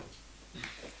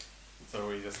So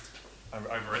we just...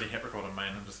 I've already hit record on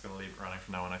mine. I'm just going to leave it running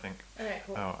from now on, I think. Okay,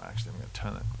 cool. Oh, actually, I'm going to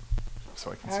turn it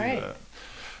so I can All see right. that.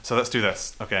 So let's do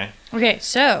this, okay? Okay,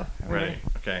 so... Ready?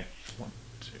 Okay. 1,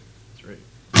 2,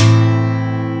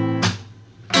 3.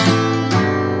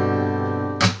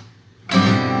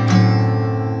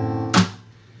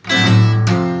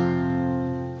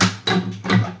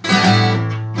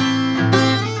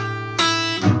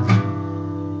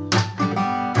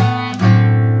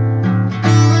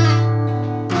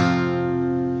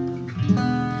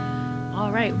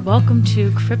 All right, welcome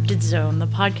to Cryptid Zone, the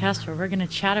podcast where we're going to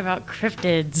chat about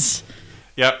cryptids.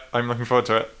 Yep, I'm looking forward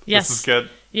to it. Yes. This is good.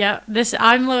 Yeah,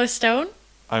 I'm Lois Stone,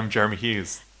 I'm Jeremy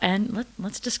Hughes. and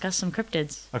let's discuss some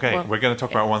cryptids. Okay, Well, we're going to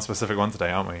talk about one specific one today,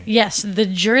 aren't we? Yes, the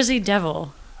Jersey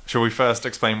Devil. Shall we first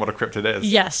explain what a cryptid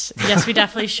is? Yes, we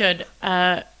definitely should.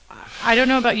 I don't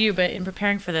know about you, but in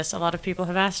preparing for this, a lot of people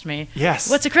have asked me, Yes.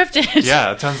 what's a cryptid?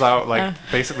 Yeah, it turns out,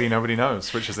 basically nobody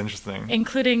knows, which is interesting.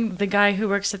 Including the guy who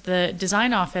works at the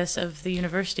design office of the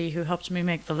university who helped me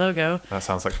make the logo. That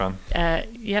sounds like fun.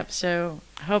 Yep, so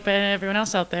I hope everyone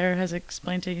else out there has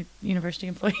explained to university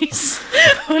employees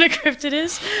what a cryptid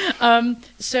is.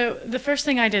 So the first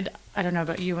thing I did, I don't know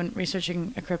about you when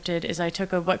researching a cryptid, is I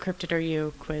took a "What cryptid are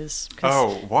you?" quiz. 'Cause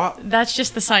Oh, what? That's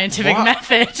just the scientific What?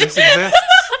 method. This exists?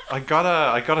 I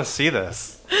gotta see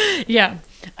this. Yeah.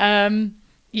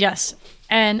 Yes.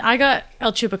 And I got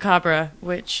El Chupacabra,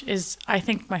 which is, I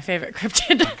think, my favorite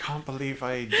cryptid. I can't believe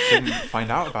I didn't find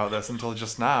out about this until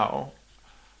just now.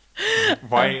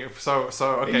 Why?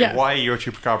 Okay. Yeah. Why your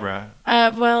chupacabra?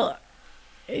 Well,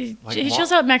 he Like chills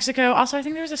what? out in Mexico. Also, I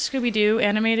think there was a Scooby-Doo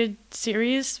animated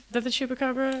series that the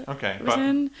Chupacabra Okay, was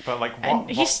in. but like And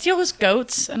what? he steals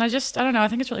goats, and I don't know, I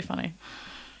think it's really funny.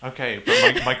 Okay,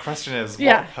 but my question is,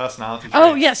 Yeah. what personality traits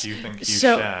Oh, yes. do you think you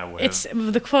So share with? it's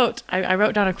the quote, I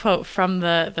wrote down a quote from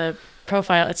the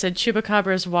profile. It said,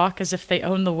 "Chupacabras walk as if they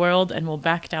own the world and will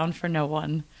back down for no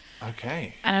one."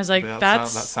 Okay. And I was like, that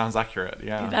sounds accurate.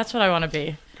 Yeah. that's what I want to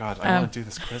be. God, I want to do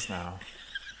this quiz now.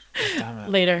 Damn it.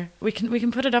 Later, we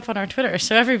can put it up on our Twitter,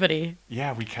 so everybody.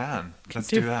 Yeah, we can. Let's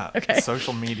do- do that. okay.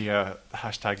 Social media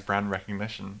 # brand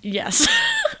recognition. Yes.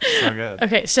 So good.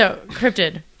 Okay, so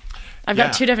cryptid. I've Yeah.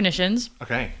 got two definitions.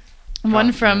 Okay. One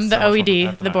God, from there's the so much more OED,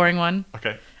 prepared than the I- boring one.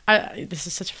 Okay. This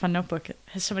is such a fun notebook. It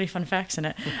has so many fun facts in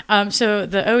it. So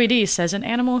the OED says an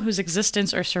animal whose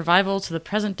existence or survival to the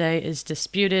present day is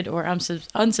disputed or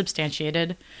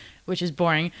unsubstantiated, which is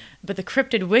boring. But the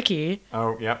Cryptid Wiki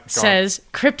Oh, yeah. Go on. says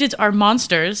cryptids are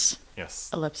monsters, Yes.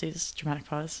 ellipses, dramatic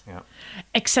pause, Yeah.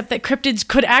 except that cryptids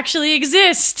could actually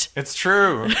exist. It's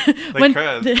true. They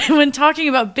could. When talking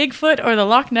about Bigfoot or the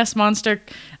Loch Ness Monster,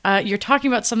 you're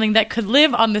talking about something that could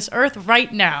live on this earth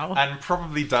right now. And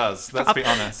probably does. Let's be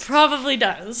honest. Probably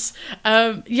does.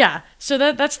 Yeah, so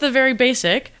that's the very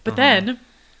basic. But then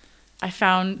I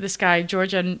found this guy,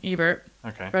 George N. Ebert,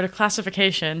 Okay. wrote a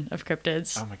classification of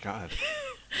cryptids, Oh my god.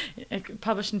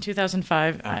 published in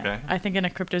 2005, Okay. I think in a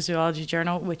cryptozoology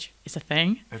journal, which is a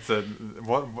thing. It's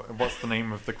what's the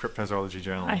name of the cryptozoology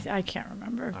journal? I can't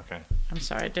remember. Okay. I'm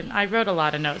sorry, I wrote a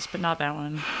lot of notes, but not that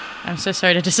one. I'm so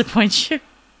sorry to disappoint you.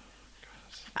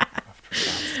 After a bad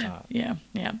start.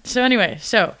 Yeah. So anyway,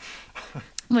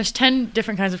 there's 10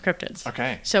 different kinds of cryptids.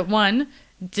 Okay. So 1,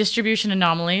 distribution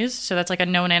anomalies. So that's like a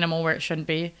known animal where it shouldn't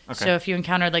be. Okay. So if you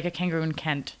encountered like a kangaroo in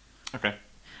Kent. Okay.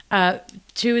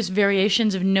 2 is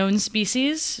variations of known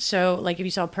species. So like if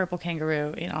you saw a purple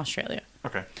kangaroo in Australia.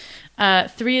 Okay.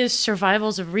 3 is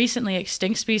survivals of recently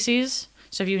extinct species.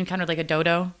 So if you encountered like a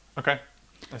dodo. Okay.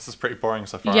 This is pretty boring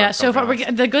so far. Yeah, I've so gotta far be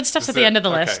honest. the good stuff's Is at the it? end of the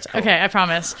Okay, list. cool. Okay, I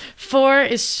promise. 4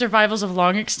 is survivals of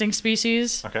long extinct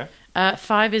species. Okay.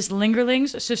 5 is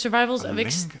lingerlings. So survivals of Ling-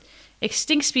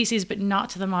 extinct species, but not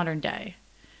to the modern day.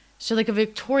 So like a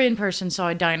Victorian person saw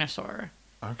a dinosaur.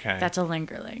 Okay. That's a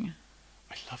lingerling.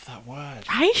 I love that word.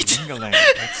 Right? Lingerling.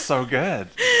 That's so good.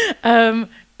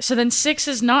 So then 6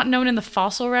 is not known in the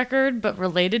fossil record, but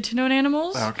related to known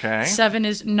animals. Okay. 7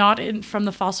 is not from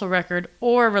the fossil record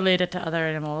or related to other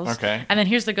animals. Okay. And then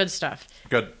here's the good stuff.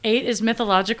 Good. 8 is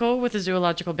mythological with a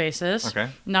zoological basis. Okay.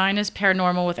 9 is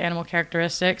paranormal with animal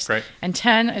characteristics. Great. And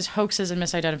 10 is hoaxes and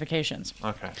misidentifications.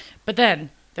 Okay. But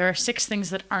then there are 6 things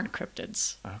that aren't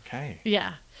cryptids. Okay.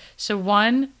 Yeah. So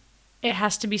 1, it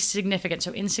has to be significant.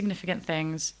 So insignificant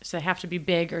things. So they have to be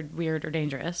big or weird or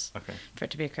dangerous Okay. for it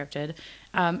to be a cryptid.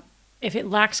 If it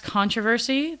lacks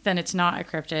controversy, then it's not a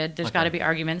cryptid. There's Okay. got to be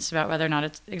arguments about whether or not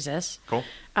it exists. Cool.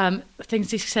 Things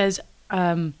he says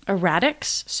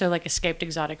erratics, so like escaped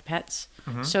exotic pets.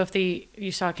 Mm-hmm. So if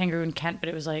you saw a kangaroo in Kent, but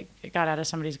it was like it got out of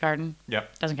somebody's garden,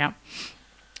 Yep. doesn't count.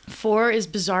 4 is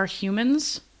bizarre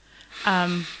humans,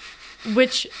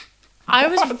 which I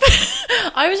was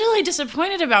I was really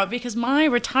disappointed about because my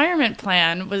retirement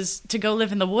plan was to go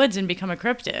live in the woods and become a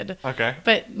cryptid. Okay.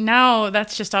 But now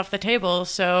that's just off the table,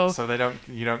 so So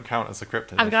you don't count as a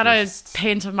cryptid. I've if got you're to just-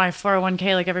 pay into my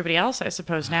 401k like everybody else, I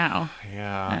suppose, now.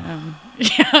 Yeah.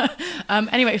 Yeah.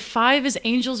 Anyway, 5 is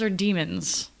angels or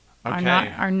demons.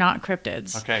 Okay. Are not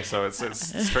cryptids. Okay, so it's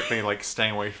strictly like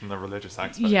staying away from the religious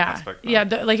aspect. Yeah. aspect Yeah.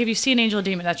 Like if you see an angel or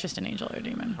demon, that's just an angel or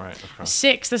demon. Right, of course.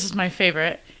 6, this is my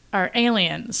favorite, are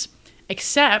aliens.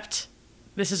 Except,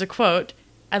 this is a quote,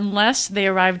 unless they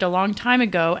arrived a long time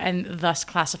ago and thus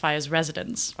classify as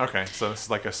residents. Okay, so it's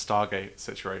like a Stargate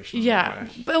situation. Yeah.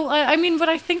 But I mean, what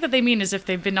I think that they mean is if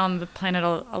they've been on the planet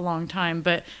a long time.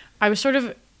 But I was sort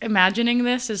of imagining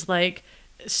this as like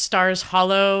Stars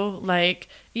Hollow, like,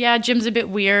 yeah, Jim's a bit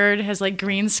weird, has like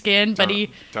green skin, but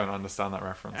he, don't understand that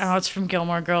reference. oh, it's from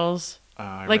Gilmore Girls. I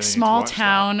really Like need to small watch that.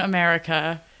 town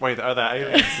America. Wait, are there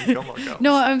aliens in Gilmore Girls?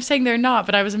 No, I'm saying they're not,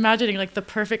 but I was imagining like the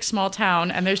perfect small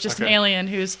town, and there's just an Okay. alien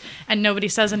and nobody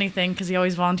says anything because he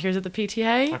always volunteers at the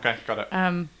PTA. Okay, got it.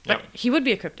 But Yep. he would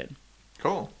be a cryptid.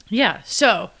 Cool. Yeah,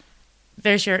 so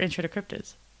there's your intro to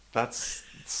cryptids. That's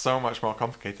so much more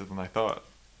complicated than I thought.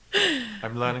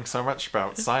 I'm learning so much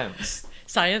about science.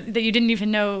 Science that you didn't even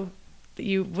know that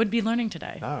you would be learning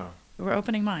today. No. We're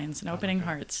opening minds and opening Okay.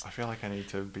 hearts, I feel like I need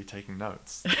to be taking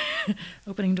notes.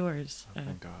 opening doors.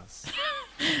 Opening doors.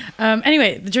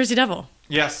 Anyway, the Jersey Devil.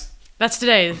 Yes, That's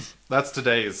today's. that's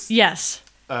today's. Yes.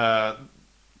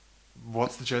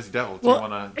 What's the Jersey Devil? Do Well, you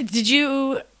want to... did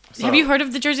you... So- have you heard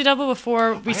of the Jersey Devil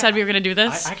before we said we were going to do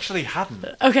this? I actually hadn't.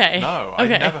 Okay. No,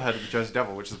 Okay. I've never heard of the Jersey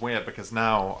Devil, which is weird because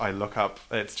now I look up,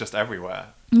 it's just everywhere.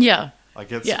 Yeah.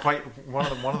 Like it's Yeah. quite one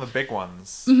of the big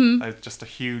ones. It's just a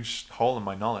huge hole in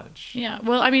my knowledge. Yeah.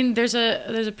 Well, I mean, there's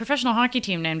a professional hockey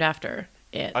team named after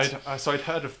it. So I'd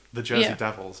heard of the Jersey Yeah.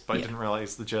 Devils, but I Yeah. didn't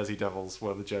realize the Jersey Devils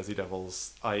were the Jersey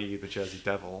Devils, i.e. the Jersey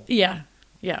Devil. Yeah.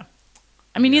 Yeah.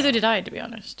 I mean, Yeah. neither did I, to be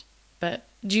honest. But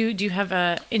do you have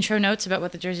intro notes about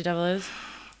what the Jersey Devil is?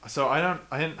 So I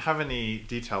didn't have any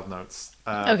detailed notes.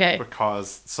 Okay.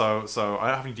 Because so I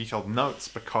don't have any detailed notes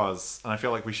because, and I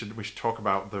feel like we should talk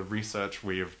about the research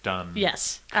we have done.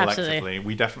 Yes, Collectively, absolutely.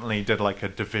 we definitely did like a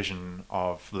division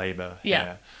of labor Yeah.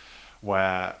 here,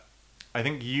 where I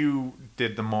think you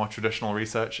did the more traditional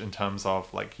research in terms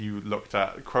of like you looked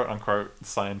at quote unquote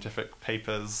scientific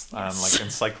papers and Yes. like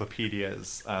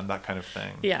encyclopedias and that kind of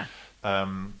thing. Yeah.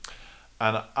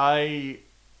 And I,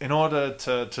 in order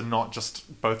to not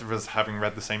just both of us having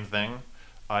read the same thing,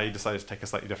 I decided to take a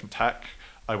slightly different tack.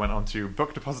 I went onto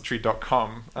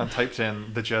bookdepository.com and typed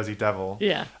in The Jersey Devil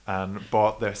Yeah. and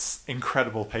bought this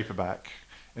incredible paperback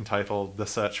entitled The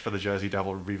Search for the Jersey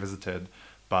Devil Revisited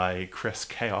by Chris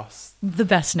Chaos. The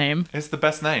best name. It's the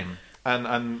best name. And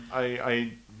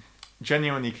I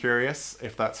genuinely curious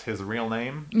if that's his real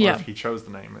name or Yeah. if he chose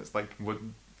the name. It's like,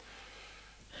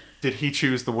 did he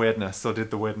choose the weirdness or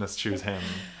did the weirdness choose him?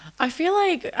 I feel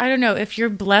like, I don't know, if you're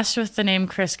blessed with the name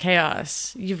Chris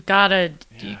Chaos, you've got to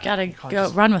You can't go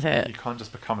just- run with You it. can't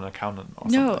just become an accountant or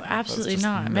No, something. That's absolutely just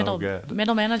not. no good.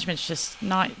 Middle management's just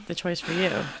not the choice for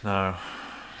you. No.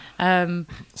 Um,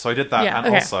 So I did that, Yeah, and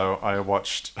okay. also I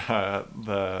watched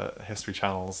the History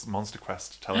Channel's Monster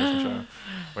Quest television show,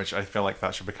 which I feel like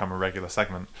that should become a regular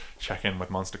segment. Check in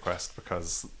with Monster Quest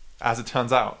because, as it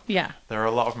turns out, yeah. there are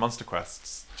a lot of Monster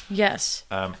Quests. Yes.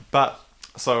 But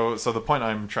so the point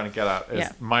I'm trying to get at is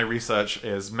Yeah. my research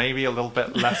is maybe a little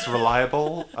bit less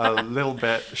reliable, a little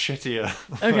bit shittier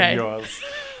Okay. than yours.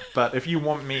 But if you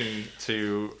want me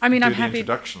to, I mean, do I'm the happy.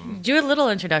 introduction, Do a little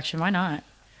introduction. Why not?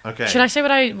 okay. Should I say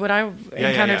what I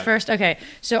encountered yeah. first? Okay,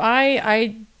 so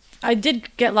I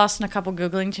did get lost in a couple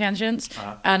Googling tangents,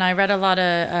 Uh-huh. and I read a lot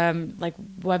of like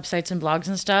websites and blogs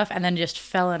and stuff, and then just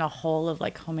fell in a hole of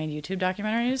like homemade YouTube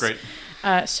documentaries.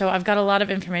 Great. So I've got a lot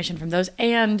of information from those,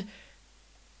 and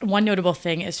one notable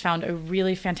thing is found a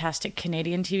really fantastic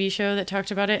Canadian TV show that talked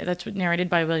about it. That's narrated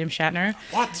by William Shatner.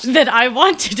 What? That I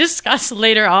want to discuss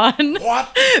later on.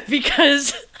 What?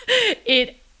 Because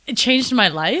it changed my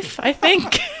life, I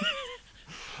think.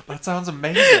 That sounds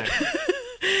amazing.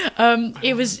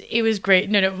 It was great.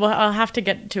 No, well, I'll have to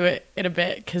get to it in a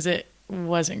bit because it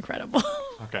was incredible.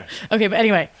 Okay. Okay, but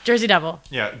anyway, Jersey Devil.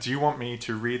 Yeah. Do you want me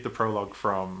to read the prologue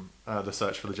from The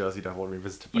Search for the Jersey Devil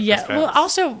Revisited by Chris Yeah. Well, Chaos?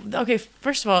 also, okay.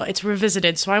 First of all, it's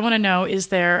revisited, so I want to know: is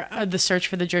there the Search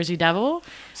for the Jersey Devil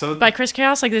So by Chris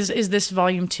Chaos? Like, is this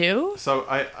volume 2? So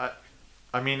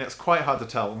I mean, it's quite hard to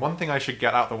tell. One thing I should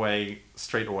get out of the way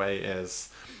straight away is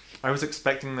I was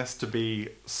expecting this to be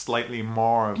slightly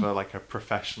more of a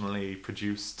professionally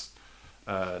produced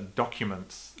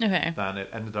document Okay. than it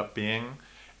ended up being.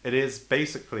 It is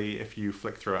basically, if you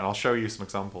flick through it, and I'll show you some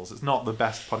examples. It's not the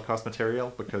best podcast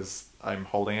material because I'm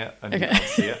holding it and you can't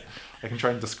see it. I can try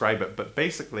and describe it, but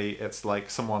basically it's like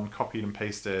someone copied and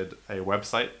pasted a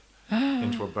website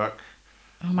into a book.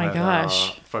 Oh my where there are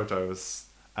gosh. photos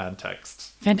and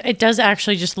text. And it does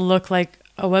actually just look like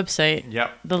a website.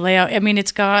 Yep. The layout, I mean,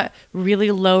 it's got really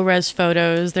low res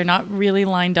photos. They're not really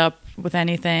lined up with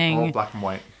anything. All black and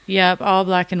white. Yep, all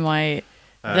black and white.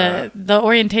 The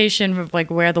orientation of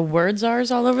like where the words are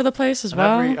is all over the place as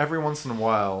well. Every once in a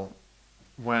while,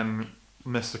 when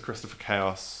Mr. Christopher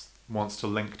Chaos wants to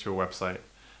link to a website,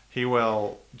 he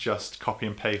will just copy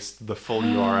and paste the full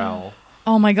URL.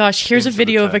 Oh my gosh, here's a into the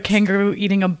video of a text. kangaroo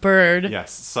eating a bird.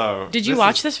 Yes, so... Did you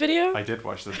watch this video? I did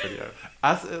watch this video.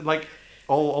 As like,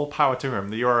 all power to him.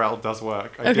 The URL does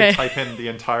work. I Okay. did type in the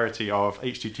entirety of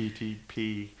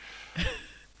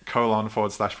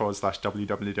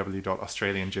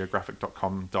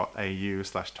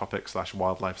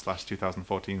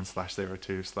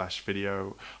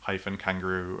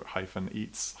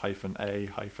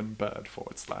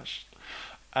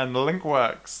And the link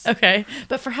works. Okay,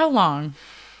 but for how long?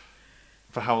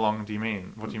 For how long do you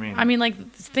mean? What do you mean? I mean,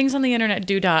 like, things on the internet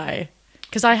do die.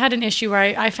 Because I had an issue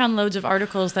where I found loads of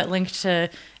articles that linked to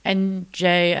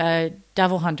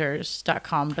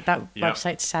NJDevilHunters.com, but that Yeah.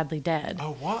 website's sadly dead.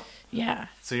 Oh, what? Yeah.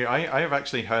 See, I have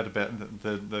actually heard a bit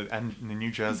that the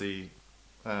New Jersey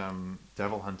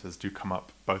devil hunters do come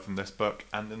up both in this book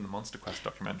and in the Monster Quest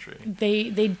documentary.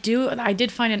 They do. I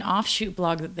did find an offshoot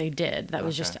blog that they did that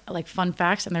was just like fun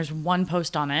facts, and there's one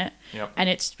post on it, Yep. and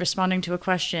it's responding to a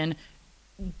question: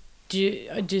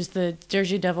 does the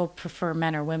Jersey Devil prefer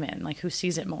men or women? Like, who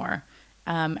sees it more?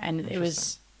 And it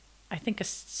was, I think, a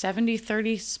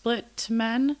 70-30 split to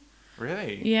men.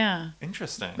 Really? Yeah,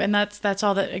 Interesting. and that's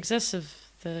all that exists of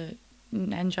the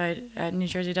New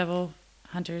Jersey Devil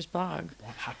Hunters blog.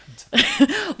 What happened to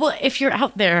that? Well, if you're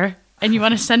out there and you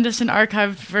want to send us an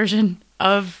archived version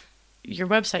of your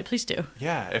website, please do.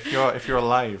 Yeah, if you're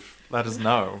alive, let us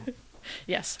know.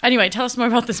 Yes. Anyway, tell us more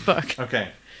about this book. Okay.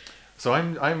 So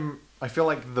I feel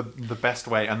like the best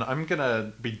way, and I'm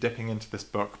gonna be dipping into this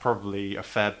book probably a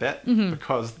fair bit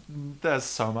because there's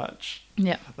so much.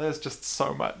 Yeah. There's just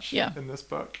so much Yeah. in this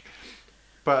book.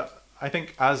 But I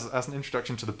think as an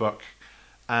introduction to the book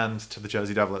and to the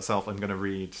Jersey Devil itself, I'm going to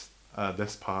read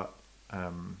this part,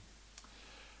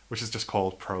 which is just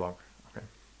called Prologue. Okay.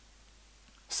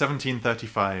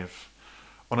 1735.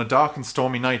 On a dark and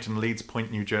stormy night in Leeds Point,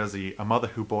 New Jersey, a mother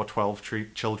who bore 12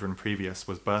 children previous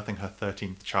was birthing her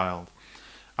 13th child.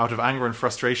 Out of anger and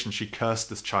frustration, she cursed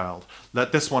this child.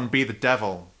 "Let this one be the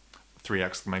devil!" 3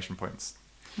 exclamation points.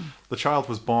 The child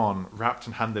was born, wrapped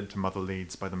and handed to Mother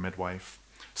Leeds by the midwife.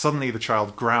 Suddenly the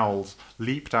child growled,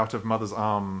 leaped out of Mother's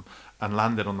arm, and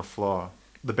landed on the floor.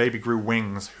 The baby grew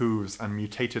wings, hooves, and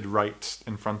mutated right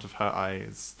in front of her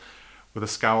eyes. With a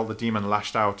scowl, the demon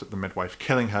lashed out at the midwife,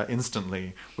 killing her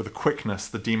instantly. With a quickness,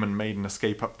 the demon made an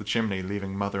escape up the chimney,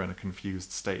 leaving Mother in a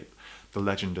confused state. The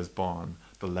legend is born.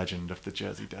 The legend of the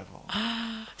Jersey Devil.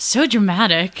 So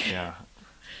dramatic. Yeah.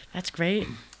 That's great.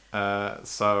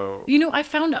 So... You know, I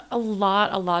found a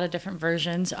lot of different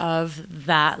versions of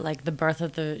that, like the birth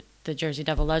of the Jersey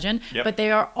Devil legend, Yep. but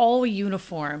they are all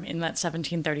uniform in that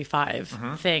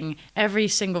 1735 thing, every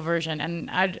single version. And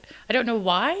I don't know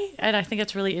why, and I think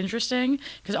it's really interesting,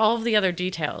 because all of the other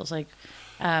details, like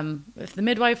if the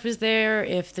midwife was there,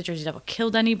 if the Jersey Devil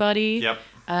killed anybody, Yep.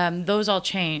 those all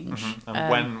change.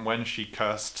 And when she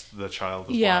cursed the child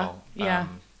as Yeah, well. yeah.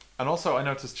 And also I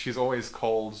noticed she's always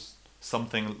called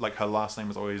something, like her last name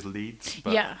is always Leeds,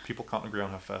 but Yeah. people can't agree on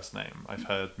her first name. I've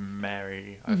heard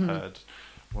Mary, I've heard,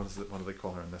 what do they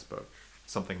call her in this book?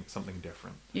 Something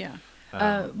different. Yeah.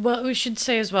 Well, we should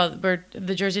say as well,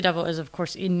 the Jersey Devil is, of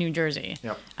course, in New Jersey.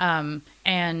 Yep.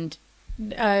 And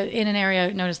in an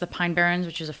area known as the Pine Barrens,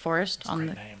 which is a forest on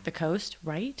great name. the coast,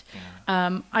 right?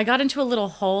 Yeah. I got into a little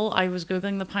hole. I was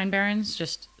Googling the Pine Barrens,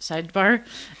 just sidebar,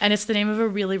 and it's the name of a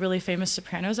really, really famous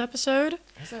Sopranos episode.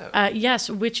 Is it? Yes,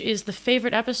 which is the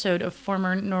favorite episode of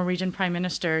former Norwegian Prime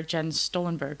Minister Jens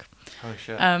Stoltenberg. Holy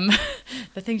shit.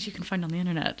 The things you can find on the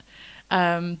internet.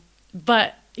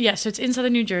 But yeah, so it's in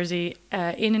southern New Jersey,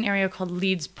 in an area called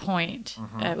Leeds Point,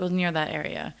 well, near that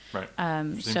area. Right.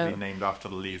 So named after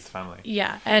the Leeds family.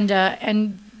 yeah, and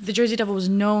the Jersey Devil was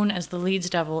known as the Leeds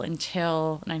Devil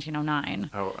until 1909.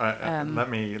 Oh, let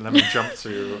me jump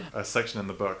to a section in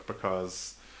the book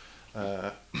because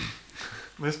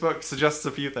this book suggests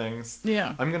a few things.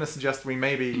 Yeah. I'm going to suggest we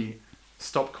maybe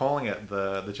stop calling it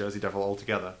the Jersey Devil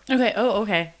altogether. Okay. Oh,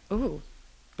 okay. Ooh,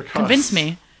 Because, convince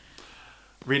me.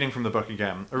 Reading from the book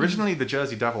again. Originally, the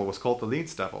Jersey Devil was called the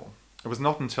Leeds Devil. it was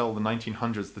not until the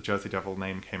 1900s the Jersey Devil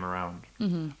name came around.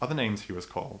 Mm-hmm. Other names he was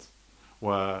called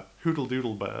were Hoodle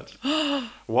Doodle Bird,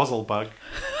 Wazzle Bug,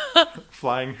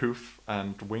 Flying Hoof,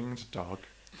 and Winged Dog.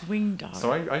 Winged dog.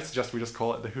 So I suggest we just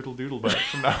call it the Hoodle Doodle Bird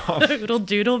from now on. Hoodle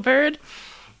doodle bird.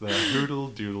 The Hoodle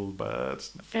Doodle Bird.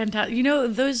 Fantastic. You know,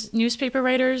 those newspaper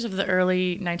writers of the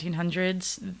early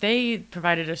 1900s, they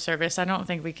provided a service I don't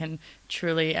think we can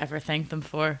truly ever thank them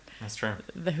for. That's true.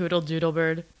 The Hoodle doodle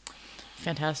bird.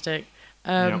 Fantastic.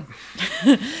 Yep.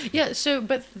 Yeah, so,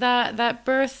 but that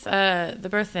birth, the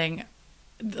birth thing,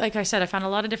 like I said, I found a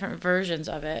lot of different versions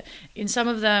of it. In some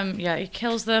of them, yeah, it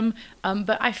kills them.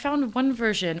 But I found one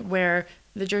version where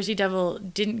the Jersey Devil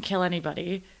didn't kill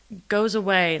anybody, goes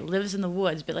away, lives in the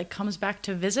woods, but like comes back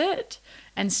to visit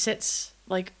and sits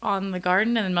like on the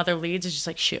garden, and then Mother Leeds is just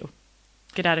like, shoo,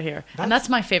 get out of here. And that's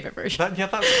my favorite version.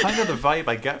 That's kind of the vibe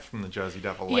I get from the Jersey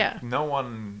Devil. Like, Yeah. no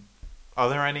one... Are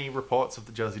there any reports of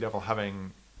the Jersey Devil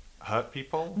having hurt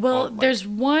people? Well, Or, like- there's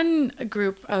one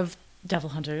group of devil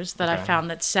hunters that I Okay. found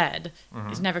that said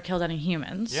he's never killed any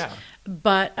humans. Yeah.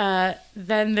 But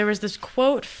then there was this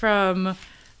quote from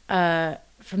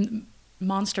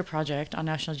Monster Project on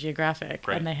National Geographic,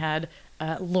 Great. and they had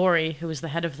Lori, who was the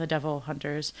head of the devil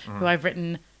hunters, who I've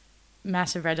written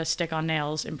massive red stick on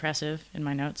nails, impressive in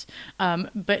my notes.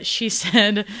 But she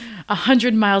said,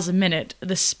 100 miles a minute,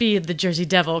 the speed the Jersey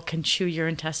Devil can chew your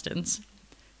intestines.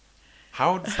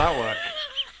 How does that work?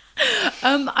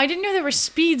 I didn't know there were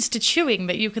speeds to chewing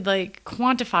that you could like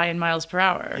quantify in miles per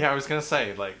hour. Yeah, I was gonna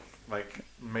say like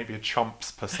maybe a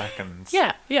chomps per second.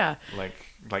 Yeah, yeah.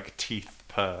 Like teeth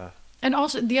per. And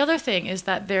also the other thing is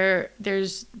that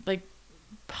there's like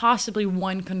possibly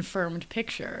one confirmed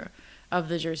picture of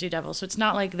the Jersey Devil. So it's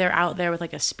not like they're out there with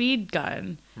like a speed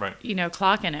gun, Right. you know,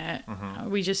 clocking it.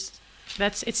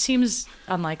 It seems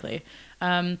unlikely.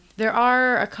 There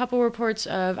are a couple reports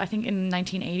of, I think in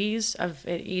 1980s, of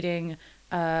it eating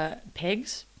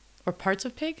pigs or parts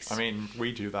of pigs. I mean,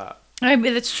 we do that. I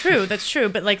mean, that's true. That's true.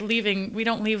 But like we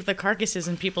don't leave the carcasses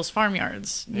in people's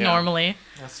farmyards normally.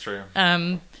 That's true.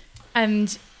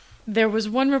 And there was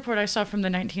one report I saw from the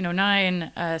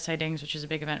 1909 sightings, which is a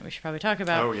big event we should probably talk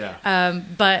about. Oh, yeah.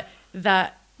 But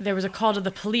that there was a call to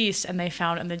the police, and they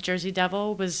found, and the Jersey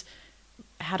Devil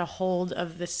had a hold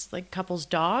of this like couple's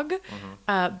dog,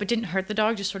 but didn't hurt the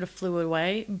dog, just sort of flew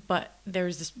away. But there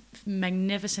was this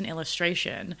magnificent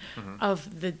illustration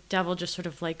of the devil just sort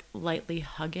of like lightly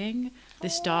hugging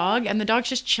this dog, and the dog's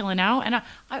just chilling out. And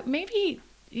I maybe,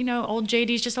 you know, old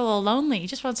JD's just a little lonely. He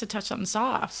just wants to touch something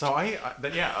soft. So I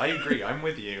agree. I'm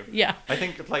with you. Yeah. I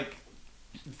think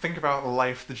think about the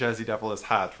life the Jersey Devil has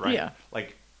had, right? Yeah.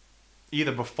 Like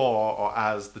either before or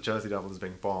as the Jersey Devil is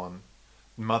being born,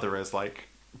 mother is like,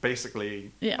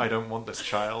 basically, Yeah. I don't want this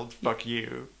child, fuck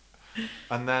you.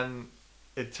 And then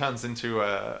it turns into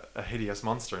a hideous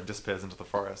monster and disappears into the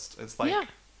forest. It's like, Yeah.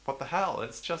 what the hell?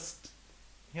 It's just,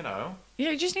 you know,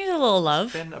 Yeah, you just need a little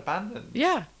love. been abandoned.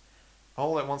 Yeah.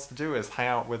 All it wants to do is hang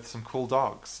out with some cool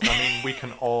dogs. I mean, we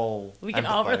can all We can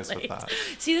all empathize relate. with that.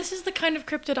 See, this is the kind of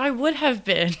cryptid I would have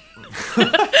been.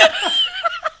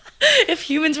 If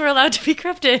humans were allowed to be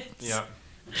cryptids. Yeah.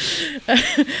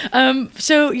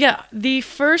 So yeah, the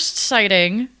first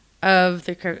sighting of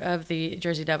the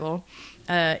Jersey Devil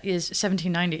is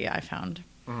 1790. I found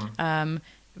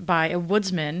by a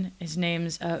woodsman. His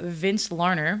name's Vince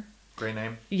Larner. Great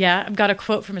name. Yeah, I've got a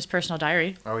quote from his personal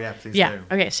diary. Oh yeah, please Yeah. do.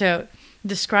 Okay. So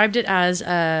described it as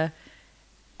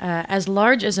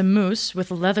large as a moose with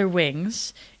leather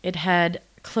wings. It had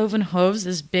cloven hooves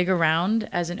as big around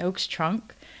as an oak's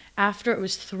trunk. After it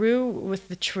was through with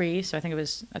the tree, so I think it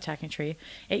was attacking a tree,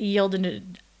 it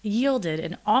yielded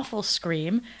an awful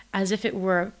scream as if it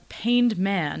were a pained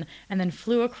man, and then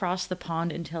flew across the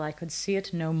pond until I could see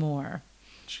it no more.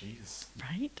 Jeez,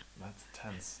 Right? that's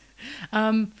tense.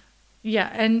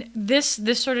 Yeah, and this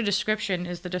sort of description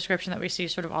is the description that we see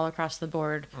sort of all across the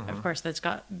board. Of course, that's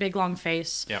got big long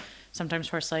face, Yep. sometimes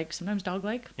horse-like, sometimes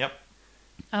dog-like, Yep.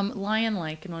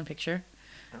 lion-like in one picture.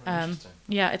 Oh, interesting.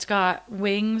 Yeah, it's got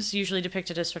wings, usually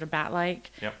depicted as sort of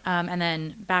bat-like, Yep. and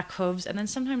then back hooves, and then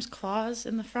sometimes claws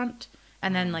in the front,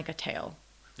 and then like a tail.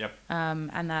 Yep.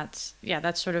 And that's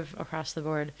sort of across the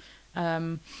board.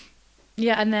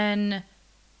 Yeah, and then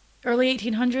early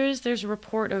 1800s, there's a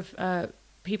report of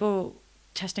people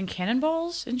testing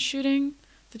cannonballs and shooting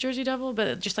the Jersey Devil, but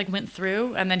it just like went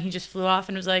through, and then he just flew off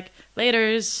and was like,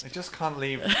 "Laters." They just can't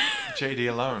leave JD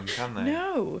alone, can they?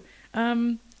 No.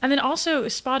 And then also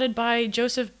spotted by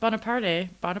Joseph Bonaparte.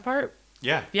 Bonaparte?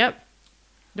 Yeah. Yep.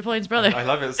 Napoleon's brother. I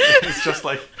love it. It's just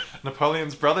like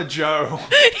Napoleon's brother Joe.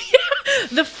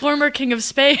 The former king of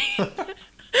Spain.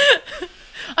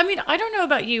 I mean, I don't know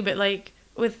about you, but like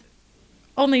with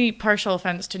only partial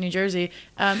offense to New Jersey,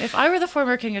 if I were the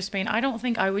former king of Spain, I don't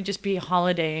think I would just be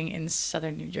holidaying in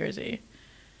southern New Jersey.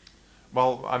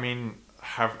 Well, I mean,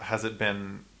 has it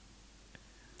been...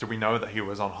 Do we know that he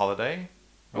was on holiday?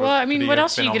 Well, I Could mean, he what have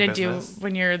else are been you on going to do business?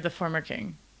 when you're the former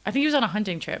king? I think he was on a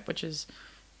hunting trip, which is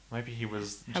Maybe he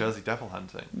was Jersey Devil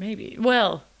hunting. maybe.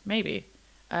 Well, maybe.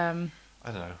 I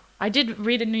don't know. I did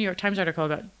read a New York Times article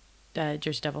about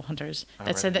Jersey Devil hunters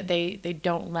that said that they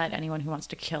don't let anyone who wants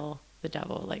to kill the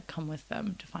devil like come with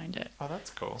them to find it. Oh,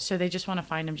 that's cool. So they just want to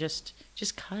find him just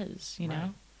cause, you know,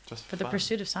 Right. Just for the fun.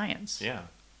 pursuit of science. Yeah.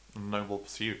 A noble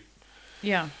pursuit.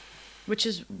 Yeah. Which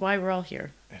is why we're all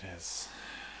here. It is.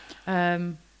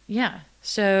 Yeah.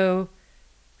 So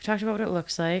we talked about what it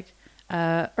looks like.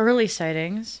 Early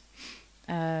sightings.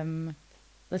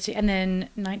 Let's see. And then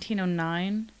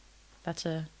 1909. That's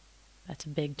a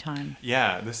big time.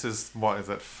 Yeah, this is, what is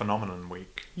it, Phenomenon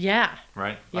Week, Yeah.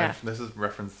 right? Yeah. This is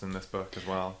referenced in this book as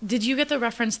well. Did you get the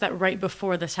reference that right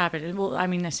before this happened? Well, I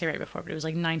mean, I say right before, but it was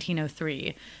like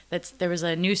 1903. There was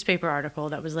a newspaper article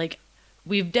that was like,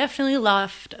 "We've definitely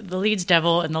left the Leeds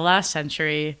Devil in the last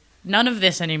century. None of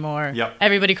this anymore. Yep.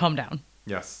 Everybody calm down."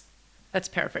 Yes. That's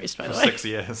paraphrased, by For the way. 6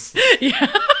 years.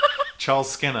 Yeah. Charles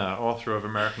Skinner, author of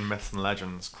American Myths and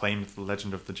Legends, claimed the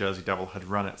legend of the Jersey Devil had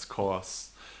run its course,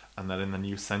 and that in the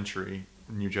new century,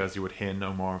 New Jersey would hear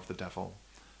no more of the devil.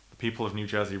 The people of New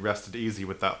Jersey rested easy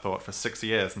with that thought for 6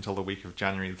 years until the week of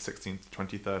January the 16th to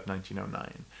 23rd,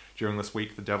 1909. During this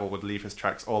week, the devil would leave his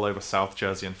tracks all over South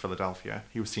Jersey and Philadelphia.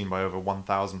 He was seen by over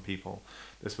 1,000 people.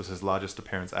 This was his largest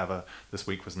appearance ever. This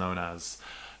week was known as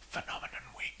Phenomenon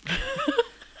Week.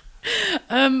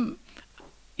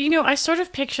 You know, I sort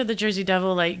of picture the Jersey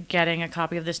Devil like getting a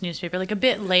copy of this newspaper like a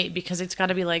bit late because it's got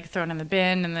to be like thrown in the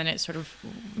bin and then it sort of,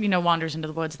 you know, wanders into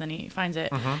the woods and then he finds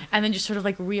it and then just sort of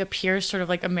like reappears sort of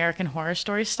like American Horror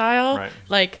Story style. Right.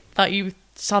 Like, thought you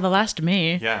saw the last of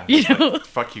me. Yeah, You it's know? like,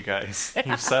 fuck you guys.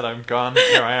 You've said I'm gone.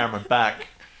 Here I am. I'm back.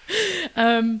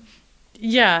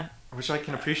 Yeah. Which I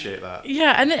can appreciate that.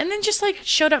 Yeah, and then just like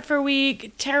showed up for a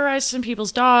week, terrorized some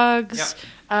people's dogs,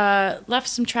 left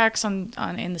some tracks on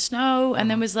in the snow,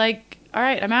 and then was like, "All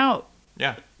right, I'm out."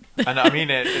 Yeah, and I mean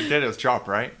it did its job,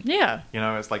 right? Yeah, You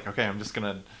know, it's like, okay, I'm just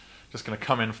gonna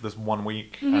come in for this 1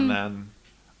 week, and then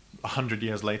 100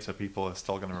 years later, people are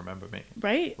still gonna remember me.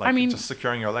 right. Like, I mean, just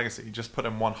securing your legacy. You just put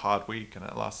in one hard week, and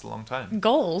it lasts a long time.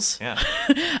 goals. Yeah,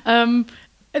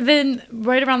 Then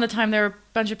right around the time, there were a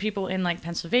bunch of people in like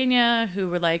Pennsylvania who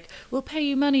were like, "We'll pay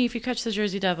you money if you catch the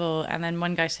Jersey Devil." And then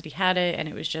one guy said he had it, and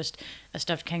it was just a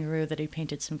stuffed kangaroo that he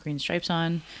painted some green stripes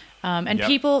on. And Yep.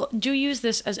 people do use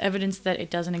this as evidence that it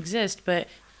doesn't exist, but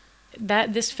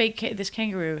that this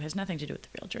kangaroo has nothing to do with the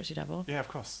real Jersey Devil. yeah, of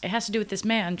course. It has to do with this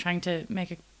man trying to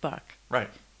make a buck. Right.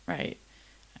 Right.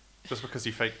 Just because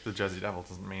you faked the Jersey Devil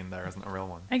doesn't mean there isn't a real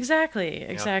one. Exactly.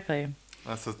 Exactly.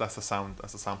 That's a sound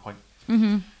point.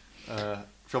 Mm-hmm.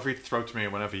 Feel free to throw to me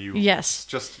whenever you. Yes.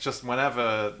 Just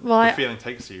whenever Well, the feeling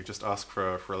takes you, just ask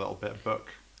for a little bit of book.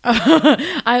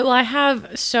 I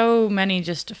have so many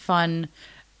just fun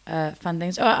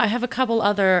things. Oh, I have a couple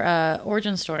other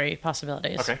origin story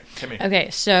possibilities. Okay, hit me.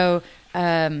 Okay, so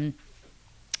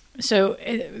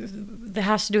that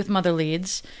has to do with Mother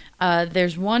Leeds.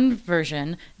 There's one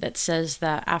version that says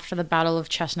that after the Battle of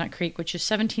Chestnut Creek, which is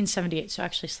 1778, so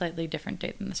actually slightly different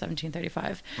date than the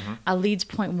 1735, a Leeds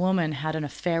Point woman had an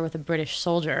affair with a British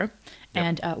soldier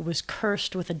and was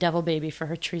cursed with a devil baby for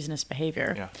her treasonous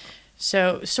behavior. Yeah.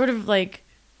 So sort of like,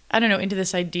 I don't know, into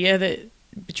this idea that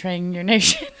betraying your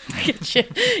nation gets you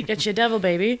a devil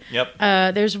baby. Yep.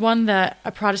 There's one that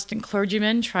a Protestant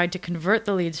clergyman tried to convert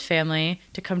the Leeds family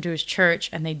to come to his church,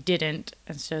 and they didn't,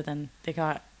 and so then they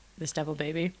got this devil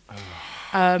baby.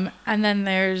 And then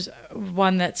there's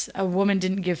one that's a woman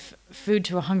didn't give food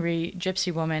to a hungry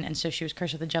gypsy woman, and so she was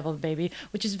cursed with a devil baby,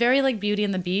 which is very like Beauty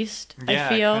and the Beast. Yeah, I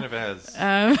feel it kind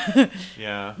of is.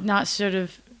 Yeah.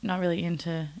 not really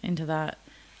into that.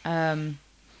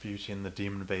 Beauty and the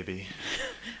Demon Baby.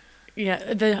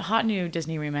 Yeah, the hot new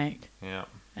Disney remake. Yeah.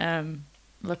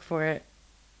 Look for it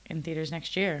in theaters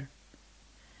next year.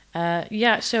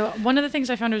 So one of the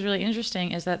things I found was really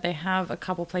interesting is that they have a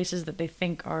couple places that they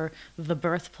think are the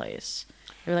birthplace.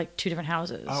 They're like two different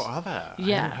houses. Oh, are there? I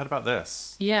Yeah. hadn't heard about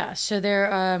this. Yeah, so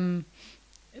they're on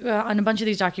a bunch of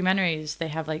these documentaries, they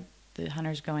have like the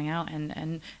hunters going out,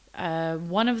 and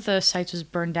one of the sites was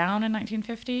burned down in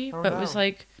 1950, Oh, but it was no.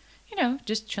 like, you know,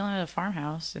 just chilling at a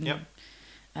farmhouse, and Yep.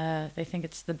 they think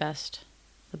it's the best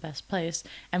place.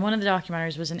 And one of the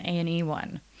documentaries was an A&E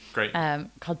one. Great.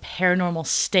 Called Paranormal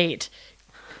State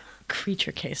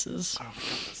Creature Cases. Oh my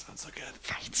God, that Sounds so good.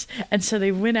 Right. And so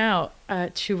they went out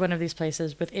to one of these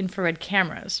places with infrared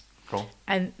cameras. Cool.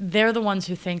 And they're the ones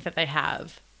who think that they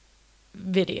have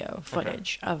video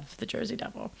footage of the Jersey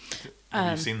Devil.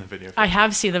 Have you seen the video? I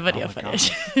have seen the video Oh my footage.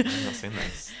 God. I've not seen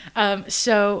this.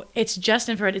 So it's just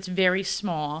infrared. It's very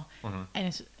small, Mm-hmm. and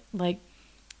it's like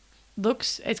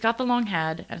it's got the long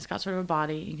head and it's got sort of a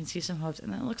body. You can see some hooves,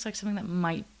 and it looks like something that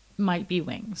might be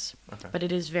wings, Okay. but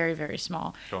it is very, very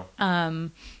small. Cool.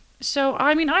 So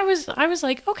I mean, I was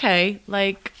like, okay,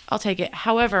 like I'll take it.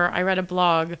 However, I read a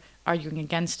blog arguing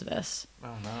against this. Oh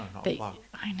no, not a blog.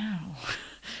 I know,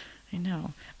 I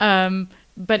know.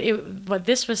 But what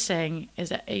this was saying is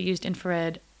that it used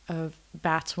infrared of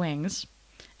bats' wings,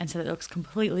 and so that it looks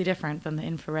completely different than the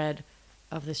infrared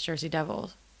of this Jersey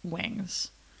Devil's wings.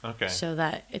 Okay. So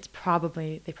that they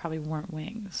probably weren't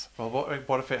wings. Well,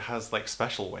 what if it has like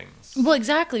special wings? Well,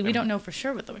 exactly. We don't know for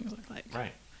sure what the wings look like.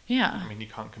 Right. Yeah. I mean, you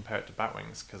can't compare it to bat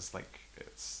wings because, like,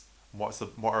 it's what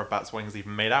are a bat's wings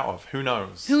even made out of? Who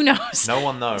knows? Who knows? No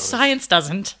one knows. Science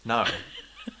doesn't. No.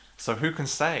 So who can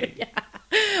say?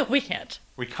 Yeah. We can't.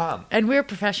 We can't. And we're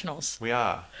professionals. We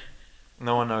are.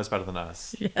 No one knows better than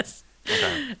us. Yes.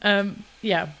 Okay.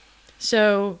 Yeah.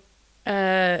 So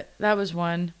that was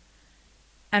one.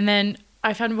 And then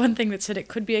I found one thing that said it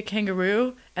could be a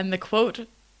kangaroo, and the quote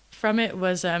from it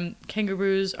was,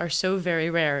 "Kangaroos are so very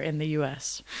rare in the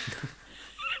U.S."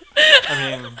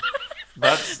 I mean,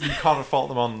 you can't fault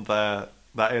them on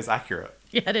that is accurate.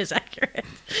 Yeah, it is accurate.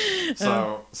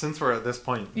 So, since we're at this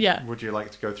point, Yeah. would you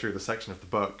like to go through the section of the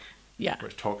book Yeah.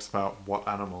 which talks about what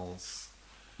animals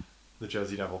the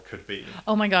Jersey Devil could be?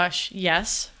 Oh my gosh,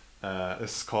 yes.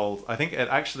 This is called, I think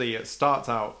it starts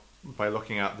out by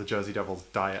looking at the Jersey Devil's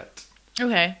diet.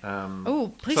 Okay.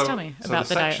 Please So- tell me so about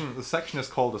the diet. The section is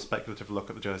called A Speculative Look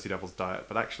at the Jersey Devil's Diet,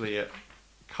 but actually it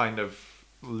kind of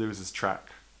loses track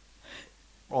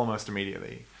almost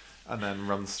immediately and then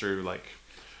runs through like...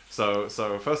 So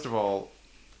first of all,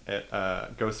 it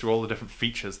goes through all the different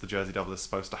features the Jersey Devil is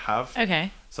supposed to have.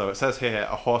 Okay. So it says here,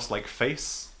 a horse-like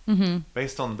face. Mm-hmm.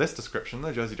 Based on this description,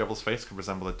 the Jersey Devil's face could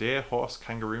resemble a deer, horse,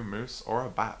 kangaroo, moose, or a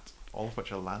bat, all of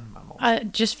which are land mammals.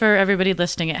 Just for everybody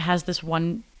listening, it has this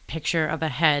one picture of a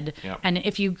head. Yep. And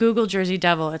if you Google Jersey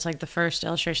Devil, it's like the first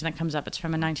illustration that comes up. It's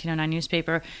from a 1909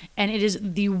 newspaper. And it is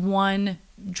the one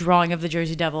drawing of the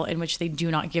Jersey Devil in which they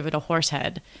do not give it a horse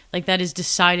head. Like, that is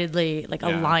decidedly like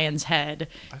a Yeah. lion's head.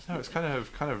 I know, it's kind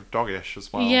of doggish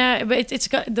as well. Yeah, but it's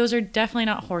got, those are definitely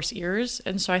not horse ears.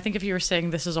 And so I think if you were saying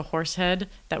this is a horse head,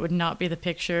 that would not be the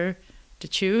picture to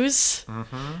choose.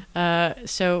 Mm-hmm.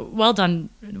 So well done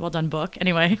book.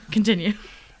 Anyway, continue.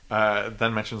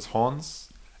 Then mentions horns.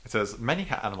 It says, many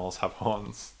animals have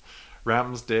horns.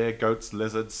 Rams, deer, goats,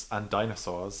 lizards, and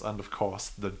dinosaurs. And, of course,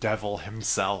 the devil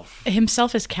himself.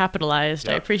 Himself is capitalized.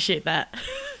 I Yep. appreciate that.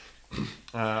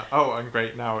 And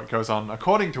great, now it goes on.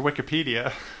 According to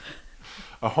Wikipedia,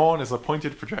 a horn is a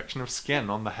pointed projection of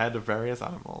skin on the head of various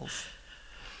animals.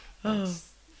 That's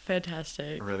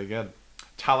Fantastic. really good.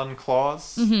 Talon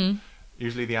claws. Mm-hmm.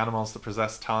 Usually the animals that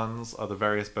possess talons are the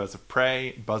various birds of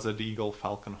prey, buzzard, eagle,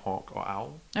 falcon, hawk, or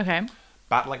owl. Okay.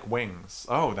 Bat-like wings.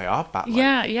 Oh, they are bat-like.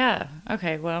 Yeah.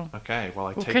 Okay, well. Okay,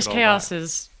 well, take Chris it all Chaos back.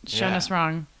 has shown Yeah. us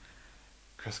wrong.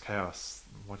 Chris Chaos,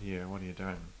 what are you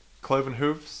doing? Cloven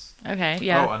hooves. Okay,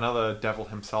 yeah. Oh, another devil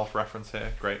himself reference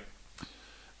here. Great.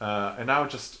 It now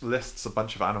just lists a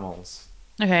bunch of animals.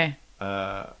 Okay.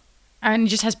 And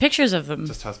just has pictures of them.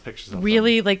 Just has pictures of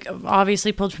really, them. like,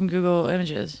 obviously pulled from Google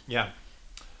Images. Yeah.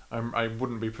 I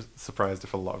wouldn't be surprised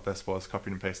if a lot of this was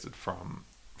copied and pasted from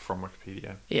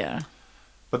Wikipedia. Yeah.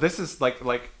 But this is like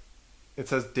it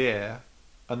says deer,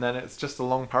 and then it's just a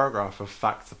long paragraph of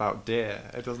facts about deer.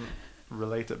 It doesn't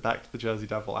relate it back to the Jersey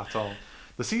Devil at all.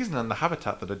 The season and the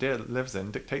habitat that a deer lives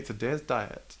in dictates a deer's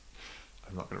diet.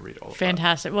 I'm not going to read all of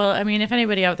Fantastic. Well, I mean, if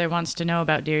anybody out there wants to know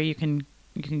about deer, you can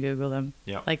Google them.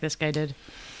 Yeah. Like this guy did.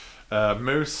 that.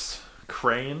 Moose,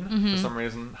 crane, for some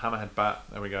reason, hammerhead bat.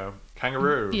 There we go.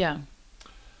 Kangaroo. Yeah.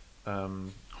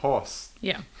 Horse.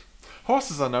 Yeah.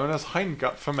 Horses are known as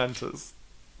hindgut fermenters.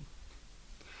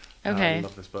 Okay. I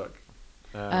love this book.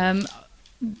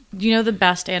 You know the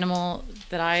best animal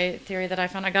theory that I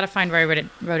found? I gotta find where I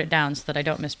wrote it down so that I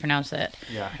don't mispronounce it.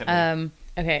 Yeah, hit me.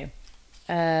 Okay.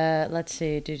 Let's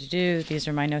see. These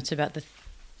are my notes about the...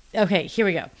 Okay, here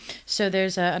we go. So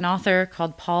there's an author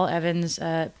called Paul Evans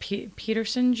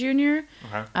Peterson Jr.,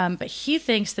 Okay. but he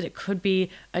thinks that it could be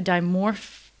a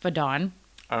Dimorphodon,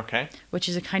 Okay. which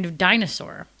is a kind of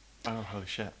dinosaur. Oh, holy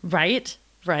shit. Right?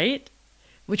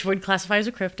 Which would classify as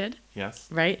a cryptid. Yes.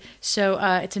 Right? So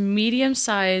it's a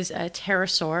medium-sized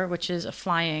pterosaur, which is a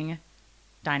flying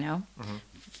dino.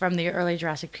 from the early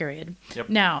Jurassic period. Yep.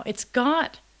 Now, it's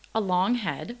got a long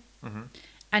head, Mm-hmm.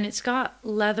 and it's got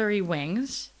leathery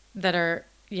wings that are,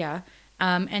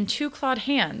 and 2 clawed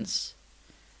hands,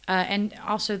 and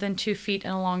also then 2 feet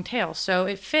and a long tail. So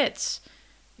it fits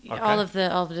all of the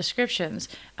descriptions.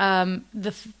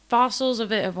 The fossils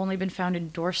of it have only been found in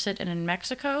Dorset and in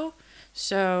Mexico.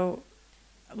 So,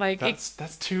 like,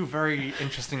 That's 2 very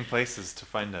interesting places to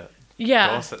find it. yeah,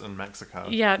 Dorset and Mexico.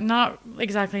 yeah, not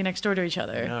exactly next door to each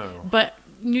other. No. But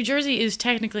New Jersey is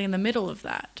technically in the middle of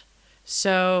that.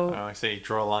 So Oh, I see.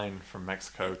 Draw a line from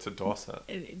Mexico to Dorset.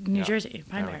 New Yeah. Jersey,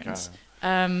 Pine There we Barrens.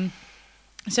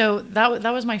 So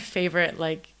that was my favorite.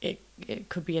 Like it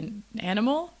could be an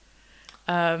animal.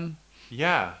 Yeah.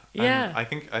 Yeah. And I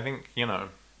think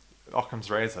Occam's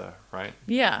razor, right?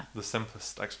 Yeah. The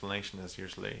simplest explanation is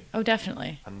usually, Oh,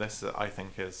 definitely. and this I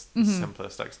think is the Mm-hmm.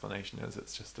 simplest explanation is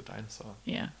it's just a dinosaur.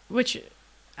 Yeah. Which,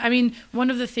 I mean, one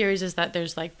of the theories is that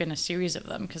there's like been a series of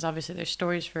them because obviously there's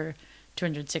stories for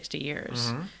 260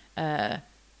 years. Mm-hmm.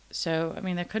 So I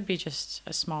mean, there could be just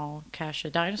a small cache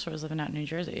of dinosaurs living out in New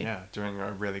Jersey. Yeah, doing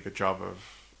a really good job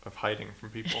of hiding from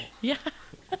people. Yeah.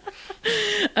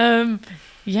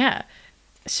 Yeah.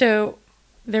 So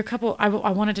there are a couple. I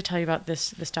wanted to tell you about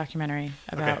this documentary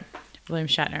about Okay. William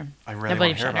Shatner. I really that want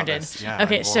William to hear Shatner about did. this. Yeah,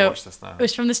 Okay, I want to so watch this now. it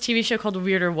was from this TV show called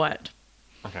Weird or What,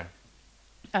 Okay.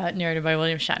 narrated by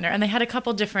William Shatner, and they had a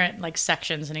couple different like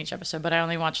sections in each episode, but I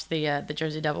only watched the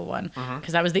Jersey Devil one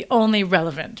because that was the only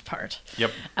relevant part.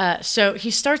 Yep. So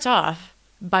he starts off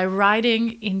by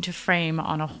riding into frame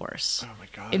on a horse Oh my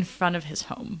god. in front of his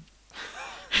home.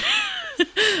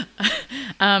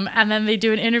 And then they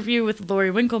do an interview with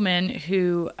Lori Winkleman,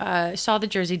 who saw the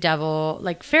Jersey Devil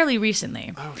like fairly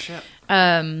recently. Oh shit.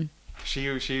 Um,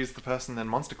 She's the person in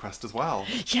Monster Quest as well.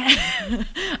 yeah,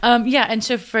 yeah. And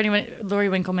so for anyone, Lori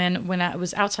Winkleman, when I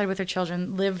was outside with her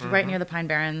children, lived right near the Pine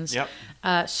Barrens. Yep.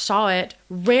 Saw it,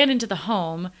 ran into the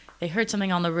home. They heard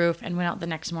something on the roof and went out the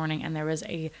next morning, and there was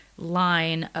a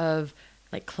line of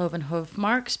like cloven hoof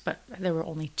marks, but there were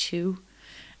only 2.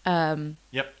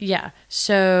 Yep. Yeah.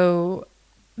 So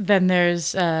then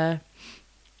there's how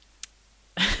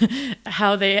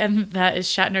they end that is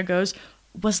Shatner goes,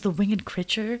 was the winged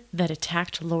creature that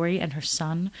attacked Lori and her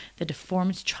son the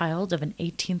deformed child of an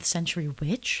 18th century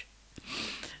witch?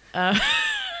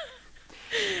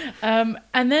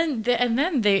 And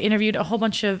then they interviewed a whole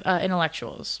bunch of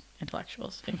intellectuals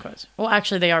in quotes. Well,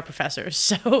 actually, they are professors.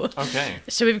 So Okay.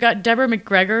 So we've got Deborah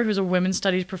McGregor, who's a women's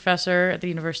studies professor at the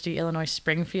University of Illinois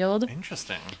Springfield.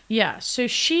 Interesting. Yeah, so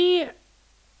she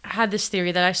had this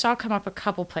theory that I saw come up a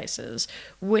couple places,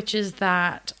 which is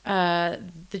that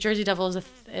the Jersey Devil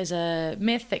is a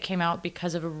myth that came out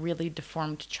because of a really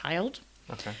deformed child,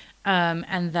 Okay.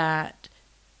 and that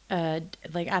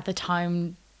like at the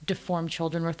time, deformed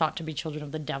children were thought to be children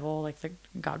of the devil, like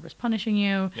God was punishing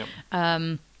you. Yep.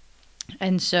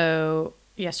 And so,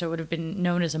 yeah, so it would have been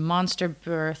known as a monster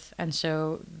birth. And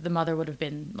so the mother would have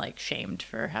been like shamed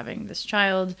for having this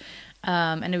child.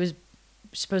 And it was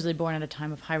supposedly born at a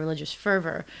time of high religious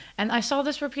fervor. And I saw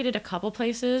this repeated a couple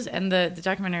places. And the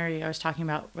documentary I was talking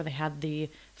about where they had the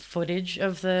footage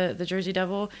of the Jersey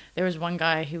Devil, there was one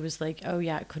guy who was like, oh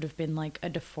yeah, it could have been like a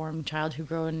deformed child who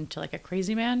grew into like a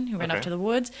crazy man who ran Okay. up to the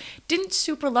woods. Didn't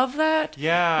super love that.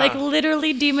 Yeah. Like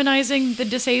literally demonizing the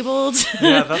disabled.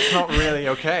 Yeah, that's not really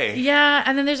okay. Yeah,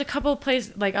 and then there's a couple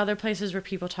other places where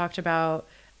people talked about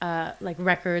like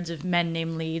records of men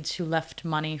named Leeds who left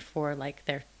money for like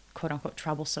their quote unquote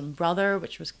troublesome brother,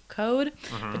 which was code.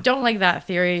 But don't like that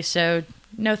theory, so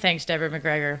no thanks, Deborah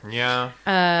McGregor.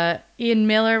 Yeah. Ian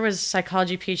Miller was a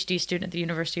psychology PhD student at the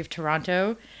University of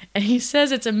Toronto, and he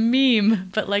says it's a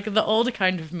meme, but like the old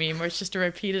kind of meme where it's just a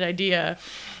repeated idea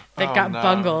that Oh, got no.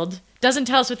 bungled. Doesn't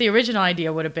tell us what the original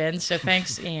idea would have been, so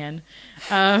thanks, Ian.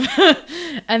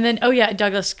 And then,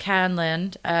 Douglas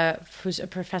Canland, who's a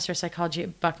professor of psychology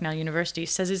at Bucknell University,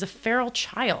 says he's a feral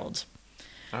child.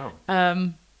 Oh.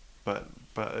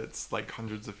 But it's like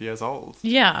hundreds of years old.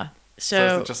 Yeah. So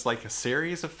is So it just like a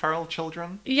series of feral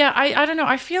children? yeah, I don't know.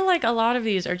 I feel like a lot of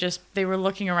these are just, they were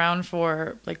looking around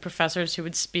for like professors who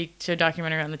would speak to a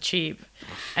documentary on the cheap.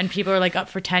 And people are like up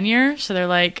for tenure. So they're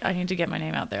like, I need to get my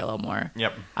name out there a little more.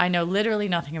 Yep. I know literally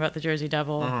nothing about the Jersey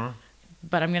Devil,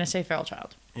 but I'm going to say feral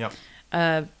child. Yep.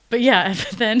 But yeah,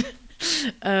 but then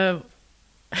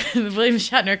William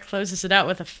Shatner closes it out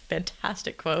with a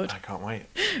fantastic quote I can't wait.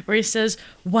 where he says,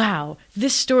 wow,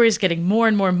 this story is getting more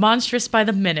and more monstrous by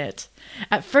the minute.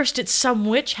 At first it's some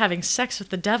witch having sex with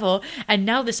the devil, and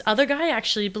now this other guy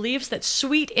actually believes that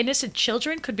sweet, innocent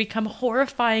children could become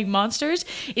horrifying monsters.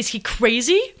 Is he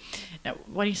crazy? Now,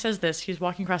 when he says this, he's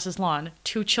walking across his lawn.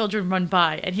 2 children run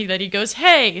by, and then he goes,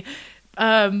 "Hey,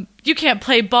 you can't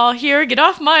play ball here. Get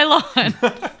off my lawn."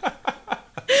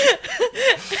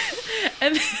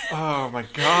 And, Oh my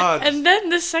god. and then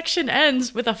this section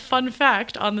ends with a fun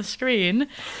fact on the screen,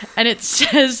 and it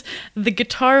says the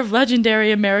guitar of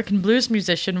legendary American blues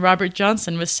musician Robert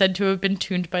Johnson was said to have been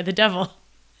tuned by the devil,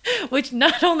 which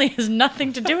not only has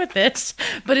nothing to do with this,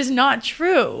 but is not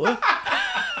true.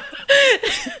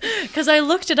 Because I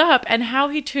looked it up, and how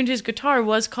he tuned his guitar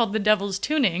was called the devil's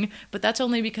tuning, but that's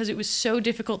only because it was so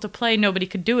difficult to play, nobody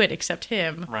could do it except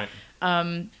him. Right.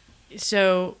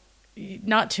 So,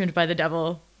 not tuned by the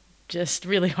devil, just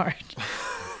really hard.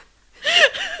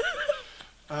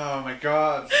 Oh my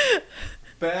god.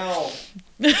 Bill.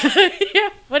 Yeah,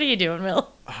 what are you doing,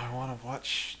 Will? I want to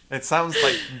watch. It sounds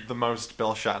like the most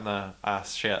Bill Shatner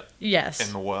ass shit Yes.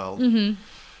 in the world.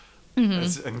 Mm-hmm.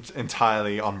 Mm-hmm. It's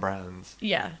entirely on brand.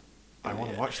 Yeah. I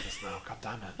want to watch this now. God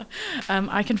damn it.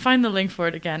 I can find the link for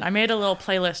it again. I made a little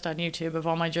playlist on YouTube of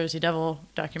all my Jersey Devil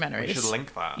documentaries. We should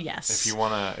link that. Yes.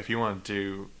 If you wanna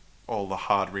do all the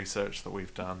hard research that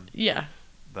we've done, Yeah.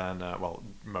 then well,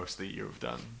 mostly you've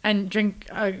done. And drink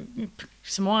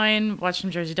some wine, watch some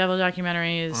Jersey Devil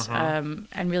documentaries,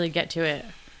 and really get to it.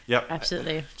 Yep.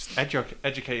 Absolutely. Just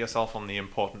educate yourself on the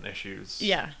important issues.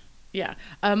 Yeah. Yeah.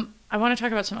 I want to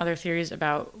talk about some other theories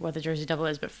about what the Jersey Devil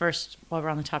is, but first, while we're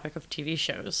on the topic of TV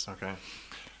shows, Okay.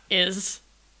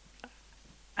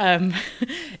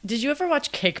 did you ever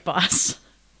watch Cake Boss?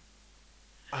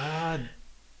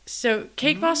 So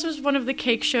Cake Boss was one of the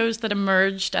cake shows that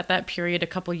emerged at that period a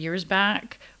couple years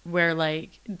back, where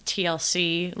like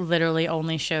TLC literally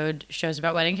only showed shows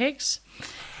about wedding cakes.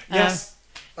 Yes.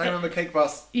 I remember Cake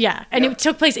Boss. Yeah, and it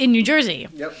took place in New Jersey.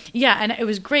 Yep. Yeah, and it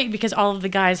was great because all of the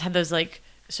guys had those like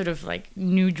sort of like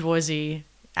New Jersey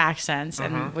accents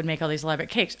and would make all these elaborate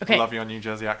cakes. Okay. Love your New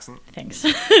Jersey accent. Thanks.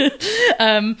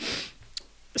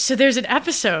 So there's an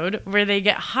episode where they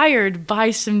get hired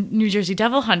by some New Jersey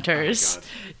Devil hunters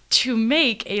to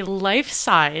make a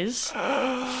life-size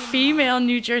female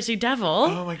New Jersey Devil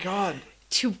Oh my god.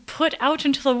 to put out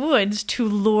into the woods to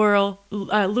lure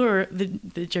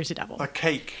the Jersey Devil. A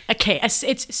cake. A cake.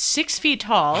 It's 6 feet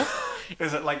tall.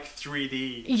 Is it like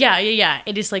 3D? Yeah.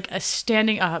 It is like a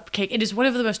standing up cake. It is one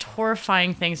of the most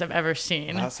horrifying things I've ever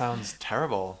seen. That sounds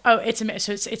terrible. Oh, it's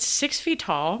amazing. So it's 6 feet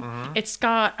tall. It's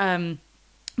got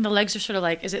the legs are sort of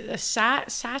like, is it a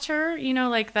satyr? You know,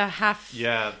 like the half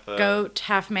goat,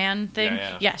 half man thing.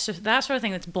 Yeah. So that sort of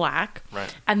thing that's black.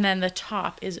 Right. And then the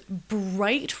top is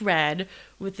bright red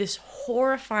with this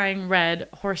horrifying red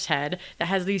horse head that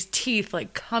has these teeth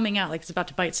like coming out like it's about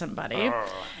to bite somebody.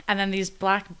 And then these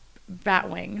black bat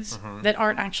wings that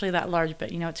aren't actually that large,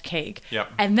 but you know it's cake. Yep.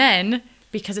 And then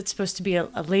because it's supposed to be a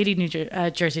lady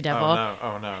Jersey Devil.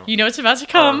 Oh no. You know what's about to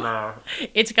come. Oh no.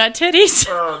 It's got titties.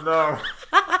 Oh no.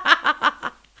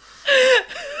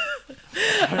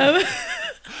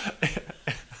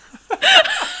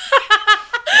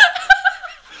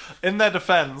 In their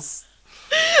defense,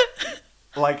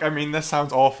 like, I mean, this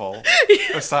sounds awful.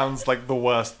 This sounds like the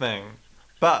worst thing.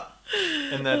 But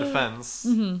in their defense,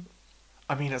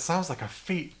 I mean, it sounds like a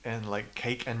feat in like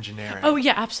cake engineering. Oh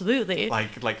yeah, absolutely.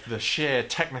 Like the sheer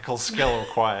technical skill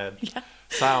required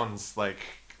sounds like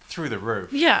through the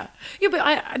roof. Yeah,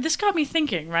 but this got me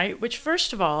thinking, right? Which,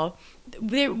 first of all,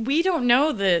 we don't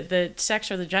know the sex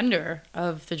or the gender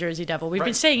of the Jersey Devil. We've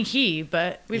been saying he,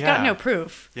 but we've got no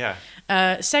proof. Yeah.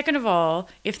 Second of all,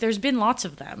 if there's been lots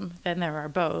of them, then there are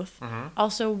both.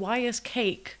 Also, why is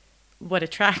cake what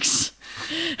attracts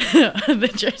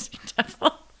the Jersey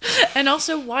Devil? And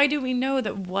also, why do we know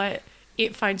that what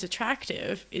it finds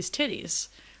attractive is titties,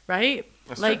 right?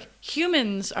 That's like, true.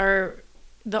 humans are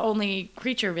the only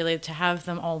creature really to have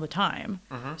them all the time.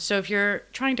 So if you're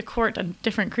trying to court a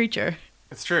different creature...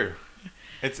 It's true.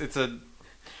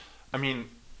 I mean,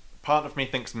 part of me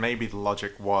thinks maybe the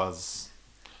logic was,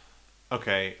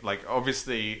 okay, like,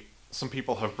 obviously, some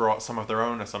people have brought some of their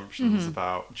own assumptions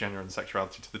about gender and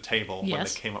sexuality to the table when they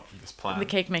came up with this plan. The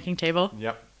cake-making table.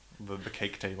 Yep, the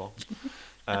cake table.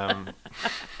 But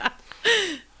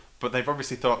they've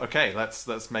obviously thought, okay,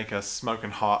 let's make a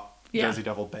smoking hot Jersey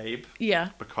Devil babe. Yeah.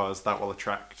 Because that will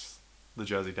attract the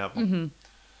Jersey Devil.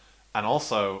 And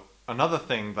also, another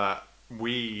thing that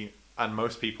we and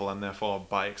most people, and therefore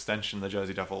by extension the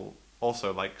Jersey Devil,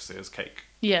 also likes is cake.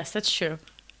 Yes, that's true.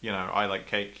 You know, I like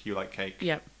cake, you like cake.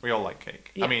 Yep. We all like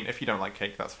cake. Yep. I mean, if you don't like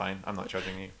cake, that's fine. I'm not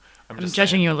judging you. I'm just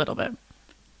judging saying. you a little bit.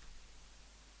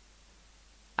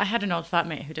 I had an old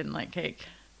flatmate who didn't like cake.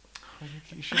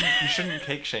 You shouldn't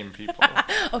cake shame people.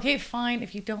 Okay, fine.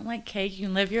 If you don't like cake, you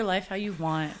can live your life how you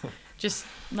want. Just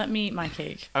let me eat my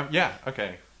cake. Yeah,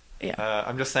 okay. Yeah.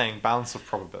 I'm just saying balance of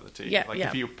probability. Yeah, Like yeah.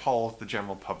 if you poll the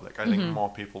general public, I think more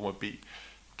people would be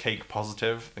cake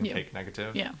positive than Yeah. cake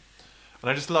negative. Yeah. And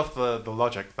I just love the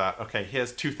logic that, okay,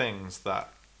 here's two things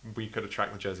that we could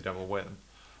attract the Jersey Devil with.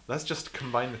 Let's just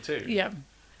combine the two. Yeah.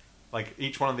 Like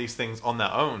each one of these things on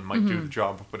their own might do the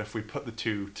job, but if we put the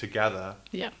two together,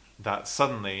 Yeah. that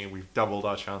suddenly we've doubled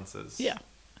our chances. Yeah.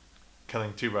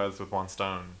 Killing two birds with one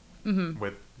stone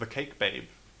with the cake babe.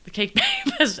 The cake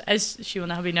babe, as she will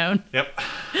now be known. Yep.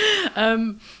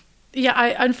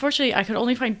 Yeah, unfortunately I could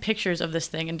only find pictures of this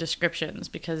thing and descriptions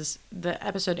because the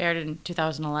episode aired in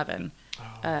 2011.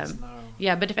 No.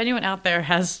 Yeah, but if anyone out there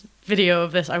has video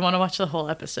of this, I want to watch the whole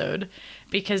episode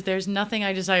because there's nothing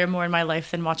I desire more in my life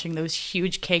than watching those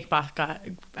huge cake boss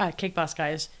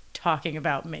guys talking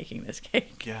about making this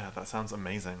cake. Yeah, that sounds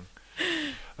amazing.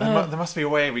 There must be a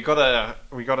way. We gotta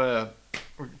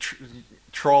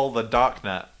troll the dark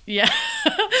net. Yeah.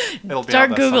 It'll be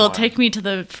Dark out there Google, somewhere. take me to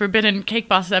the forbidden cake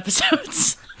boss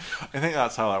episodes. I think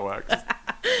that's how that works.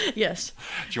 Yes.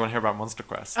 Do you want to hear about Monster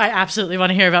Quest? I absolutely want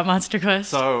to hear about Monster Quest.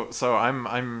 So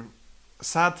I'm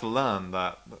sad to learn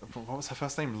that what was her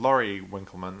first name? Laurie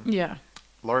Winkleman. Yeah.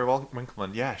 Laurie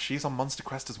Winkleman. Yeah, she's on Monster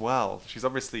Quest as well. She's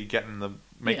obviously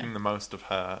making the most of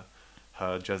her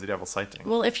Jersey Devil sighting.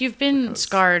 Well, if you've been Because-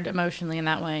 scarred emotionally in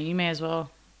that way, you may as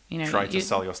well, Try to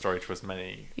sell your story to as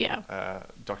many Yeah.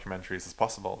 documentaries as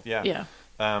possible. Yeah. Yeah.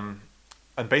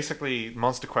 And basically,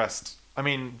 Monster Quest. I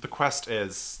mean, the quest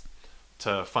is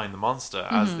to find the monster,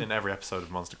 as in every episode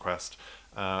of Monster Quest.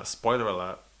 Spoiler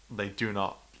alert: they do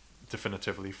not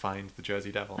definitively find the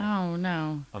Jersey Devil. Oh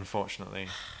no. Unfortunately,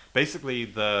 basically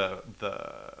the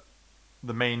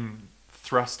main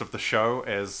thrust of the show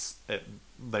is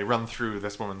they run through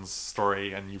this woman's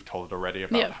story, and you've told it already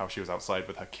about how she was outside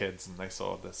with her kids and they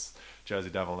saw this Jersey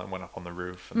Devil and went up on the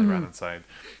roof and they ran inside.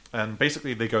 And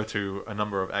basically they go to a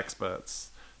number of experts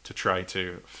to try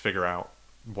to figure out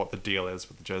what the deal is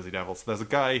with the Jersey Devil. So there's a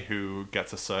guy who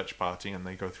gets a search party and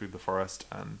they go through the forest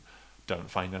and don't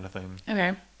find anything.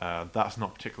 Okay. That's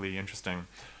not particularly interesting.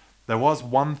 There was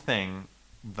one thing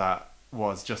that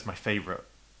was just my favorite.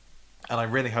 And I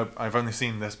really hope, I've only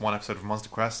seen this one episode of Monster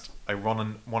Quest. I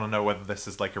want to know whether this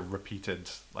is like a repeated,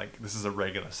 like this is a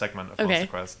regular segment of Monster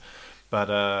Quest.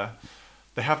 But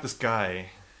they have this guy,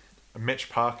 Mitch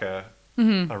Parker,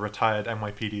 a retired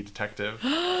NYPD detective,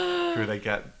 who they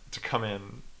get to come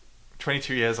in.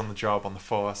 22 years on the job on the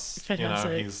force.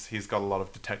 Fantastic. He's got a lot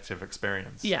of detective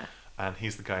experience. Yeah. And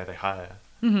he's the guy they hire,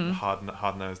 the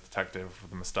hard-nosed detective with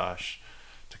the moustache,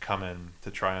 to come in to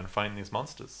try and find these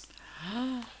monsters.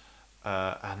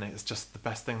 And it's just the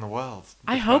best thing in the world.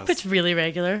 I hope because- it's really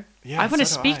regular. Yeah, I want to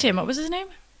so do speak I. to him. What was his name?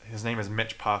 His name is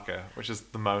Mitch Parker, which is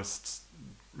the most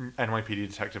NYPD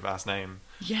detective-ass name.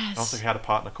 Yes. Also, he had a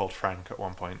partner called Frank at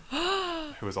one point,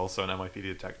 who was also an NYPD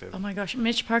detective. Oh my gosh,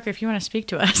 Mitch Parker, if you want to speak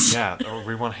to us. Yeah,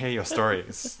 we want to hear your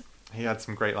stories. He had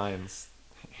some great lines.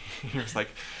 He was like,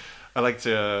 I like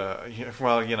to,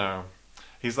 well,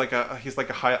 he's like a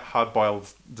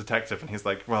hard-boiled detective, and he's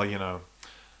like, well,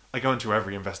 I go into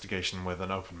every investigation with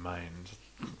an open mind.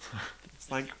 It's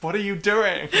like, what are you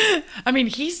doing? I mean,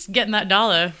 he's getting that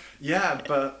dollar. Yeah,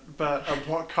 but at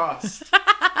what cost?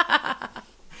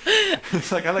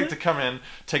 It's like, I like to come in,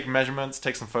 take measurements,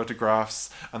 take some photographs,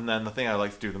 and then the thing I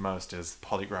like to do the most is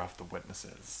polygraph the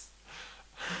witnesses.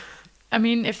 I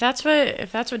mean, if that's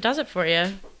what does it for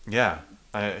you. Yeah,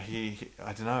 I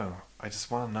don't know. I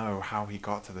just want to know how he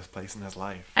got to this place in his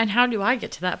life. And how do I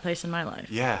get to that place in my life?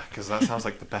 Yeah, because that sounds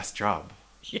like the best job.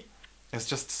 Yeah. It's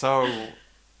just so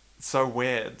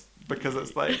weird, because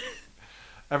it's like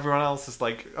everyone else is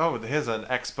like, oh, here's an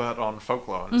expert on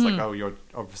folklore, and it's like, oh, you're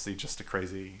obviously just a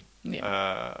crazy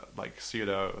like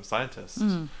pseudo scientist.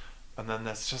 And then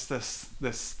there's just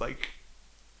this like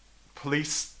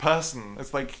police person.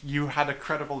 It's like, you had a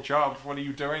credible job. What are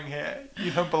you doing here?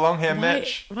 You don't belong here,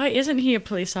 Mitch. Why isn't he a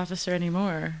police officer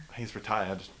anymore? He's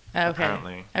retired. Okay.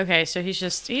 Apparently. Okay, so he's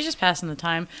just passing the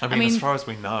time. I mean, as far as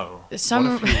we know,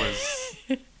 some-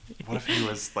 what if he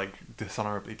was like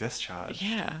dishonorably discharged?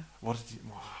 Yeah. What did you?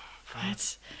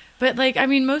 What? But like, I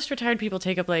mean, most retired people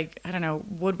take up like, I don't know,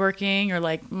 woodworking or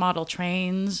like model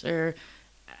trains or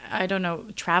I don't know,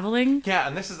 traveling. Yeah,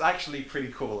 and this is actually pretty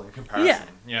cool in comparison.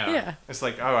 Yeah. It's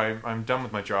like, oh, I'm done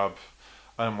with my job.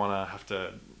 I don't want to have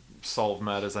to solve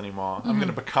murders anymore. I'm going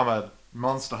to become a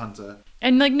monster hunter.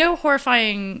 And like no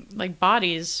horrifying like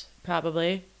bodies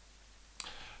probably.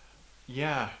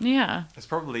 Yeah. Yeah. It's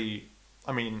probably,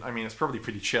 I mean, it's probably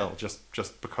pretty chill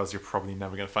just because you're probably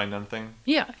never going to find anything.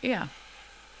 Yeah, yeah.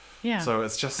 Yeah. So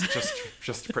it's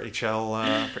just a pretty chill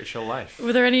life.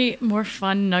 Were there any more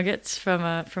fun nuggets from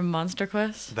Monster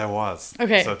Quest? There was.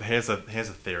 Okay. So here's a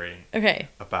theory Okay.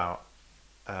 about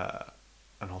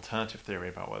an alternative theory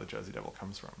about where the Jersey Devil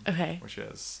comes from. Okay. Which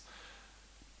is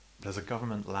there's a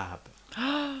government lab.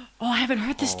 Oh, I haven't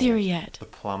heard this theory yet. The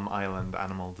Plum Island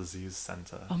Animal Disease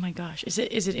Center. Oh my gosh. Is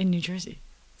it in New Jersey?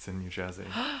 It's in New Jersey.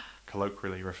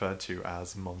 Colloquially referred to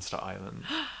as Monster Island.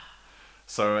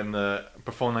 So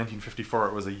before 1954,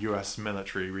 it was a U.S.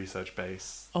 military research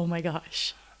base. Oh my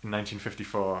gosh. In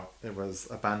 1954, it was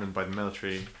abandoned by the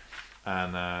military,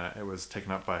 and it was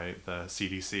taken up by the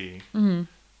CDC.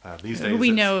 Mm-hmm. These days,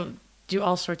 we know do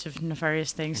all sorts of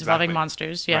nefarious things involving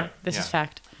monsters. Yeah, right. This is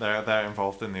fact. They're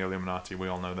involved in the Illuminati. We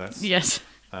all know this. Yes.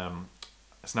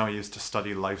 It's now used to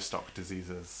study livestock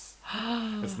diseases.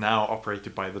 It's now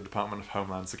operated by the Department of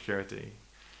Homeland Security.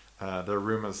 There are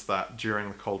rumors that during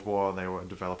the Cold War they were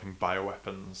developing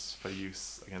bioweapons for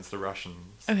use against the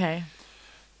Russians. Okay.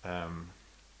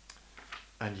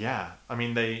 And yeah, I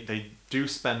mean, they do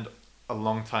spend a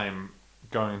long time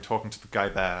going and talking to the guy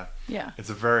there. Yeah. It's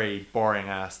a very boring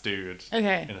ass dude in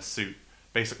Okay. a suit,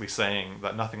 basically saying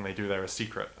that nothing they do there is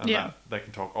secret and Yeah. that they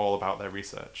can talk all about their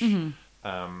research. Mm-hmm.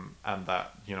 And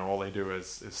that, all they do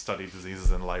is study diseases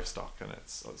in livestock, and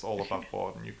it's all Okay. above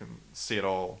board, and you can see it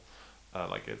all.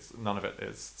 None of it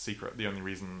is secret. The only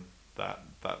reason that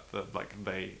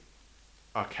they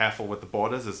are careful with the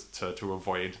borders is to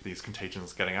avoid these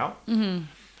contagions getting out, Mm-hmm.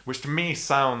 which to me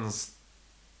sounds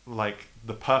like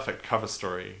the perfect cover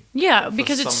story. Yeah, for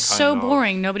because it's some so kind of-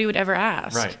 boring. Nobody would ever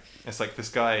ask. Right. It's like this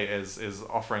guy is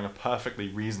offering a perfectly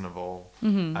reasonable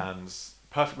Mm-hmm. and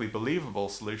perfectly believable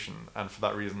solution, and for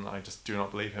that reason I just do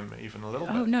not believe him even a little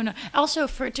Oh, bit. no. Also,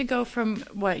 for it to go from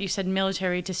what you said,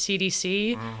 military to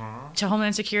CDC Mm-hmm. to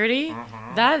Homeland Security,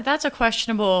 that's a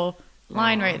questionable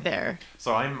line Mm-hmm. right there.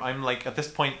 So I'm like, at this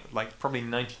point, like probably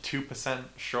 92%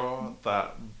 sure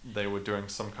that they were doing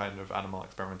some kind of animal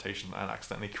experimentation and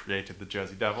accidentally created the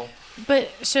Jersey Devil. But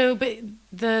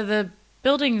the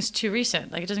building's too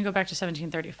recent. Like, it doesn't go back to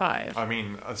 1735. I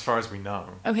mean, as far as we know.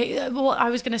 Okay, well, I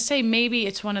was going to say maybe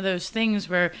it's one of those things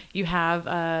where you have,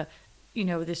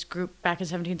 this group back in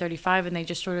 1735 and they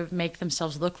just sort of make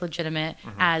themselves look legitimate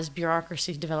as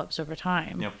bureaucracy develops over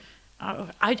time. Yep.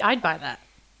 I'd buy that.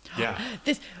 Yeah.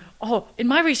 In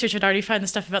my research, I'd already found the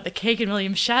stuff about the cake and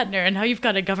William Shatner, and now you've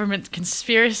got a government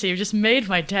conspiracy. You've just made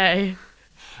my day.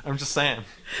 I'm just saying.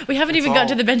 We haven't It's even gotten all-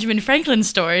 to the Benjamin Franklin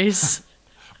stories.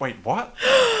 Wait, what?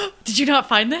 Did you not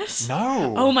find this?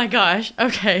 No. Oh my gosh.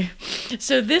 Okay.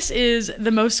 So this is the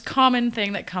most common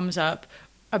thing that comes up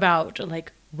about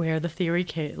like where the theory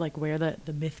came, like where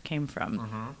the myth came from.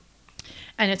 Mm-hmm.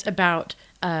 And it's about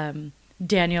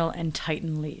Daniel and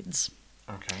Titan Leeds.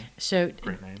 Okay. So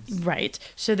Great names. right.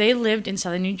 So they lived in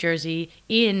southern New Jersey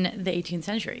in the 18th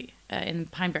century in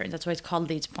Pine Barrens. That's why it's called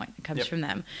Leeds Point. It comes Yep. from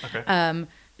them. Okay.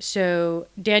 So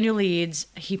Daniel Leeds,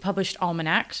 he published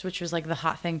almanacs, which was like the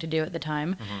hot thing to do at the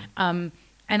time.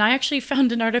 And I actually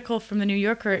found an article from the New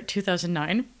Yorker at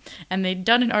 2009, and they'd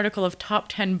done an article of top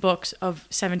 10 books of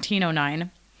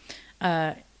 1709,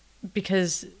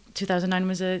 because 2009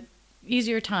 was a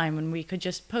easier time when we could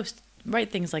just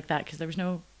write things like that because there was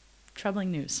no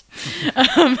troubling news.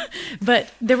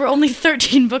 But there were only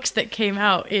 13 books that came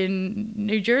out in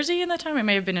New Jersey in that time. It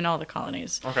may have been in all the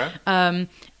colonies. Okay.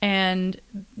 And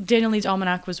Daniel Leeds'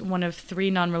 Almanac was one of 3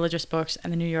 non-religious books,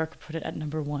 and the New Yorker put it at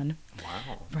number 1.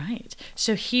 Wow. Right.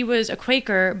 So he was a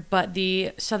Quaker, but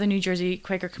the southern New Jersey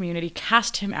Quaker community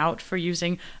cast him out for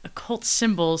using occult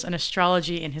symbols and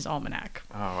astrology in his almanac.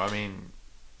 Oh, I mean,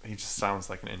 he just sounds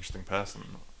like an interesting person.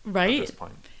 Right? At this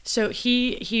point. So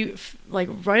he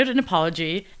wrote an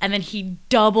apology, and then he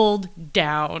doubled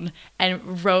down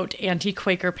and wrote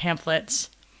anti-Quaker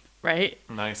pamphlets, right?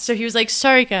 Nice. So he was like,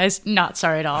 sorry guys, not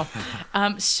sorry at all.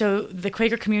 So the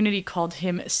Quaker community called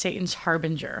him Satan's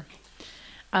Harbinger.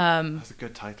 That's a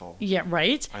good title. Yeah,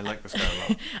 right? I like this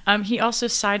guy a lot. He also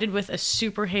sided with a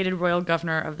super hated royal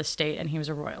governor of the state, and he was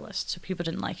a royalist, so people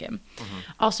didn't like him.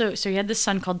 Also, so he had this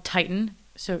son called Titan,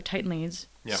 so Titan Leeds,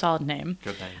 Yep. solid name.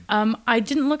 Good name. I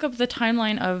didn't look up the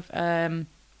timeline of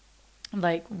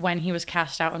when he was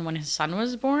cast out and when his son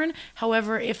was born.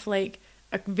 However, if like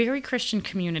a very Christian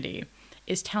community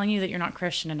is telling you that you're not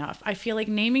Christian enough, I feel like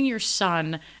naming your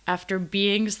son after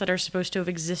beings that are supposed to have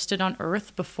existed on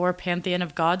Earth before a pantheon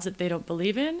of gods that they don't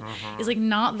believe in is like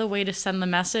not the way to send the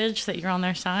message that you're on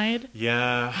their side.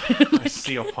 Yeah, I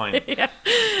see your point. Yeah.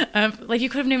 Like you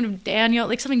could have named him Daniel,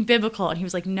 like something biblical, and he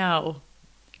was like, no,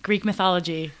 Greek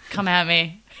mythology, come at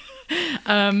me.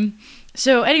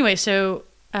 So anyway, so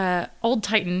Old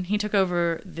Titan, he took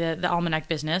over the almanac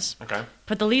business. Okay.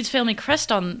 Put the Leeds family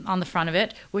crest on the front of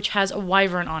it, which has a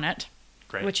wyvern on it.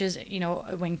 Great. Which is,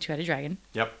 a winged two-headed dragon.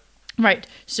 Yep. Right.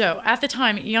 So at the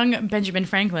time, young Benjamin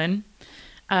Franklin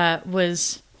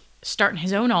was starting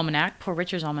his own almanac, Poor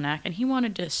Richard's Almanac, and he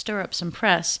wanted to stir up some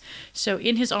press. So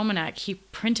in his almanac, he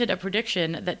printed a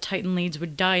prediction that Titan Leeds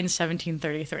would die in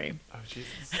 1733. Oh,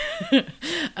 Jesus.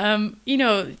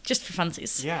 Just for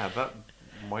funsies. Yeah,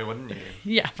 why wouldn't you?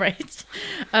 Yeah, right.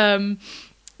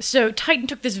 So Titan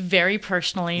took this very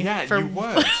personally. Yeah, for you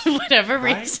would. whatever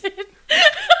right? reason.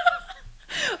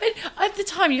 At the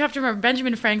time, you have to remember,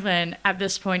 Benjamin Franklin at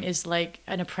this point is like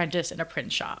an apprentice in a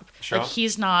print shop. Sure. Like,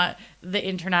 he's not the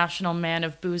international man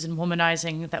of booze and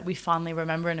womanizing that we fondly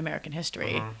remember in American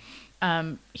history.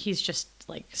 He's just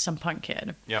like some punk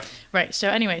kid. Yep. Right. So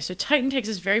anyway, so Titan takes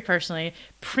this very personally,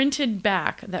 printed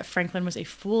back that Franklin was a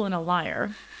fool and a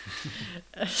liar.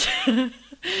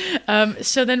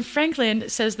 So then Franklin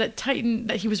says that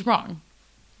he was wrong.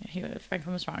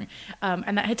 Franklin was wrong.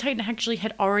 And that Titan actually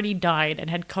had already died and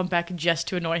had come back just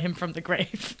to annoy him from the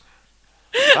grave.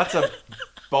 That's a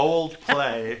bold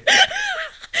play.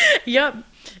 Yep.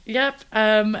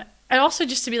 And also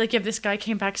just to be like, this guy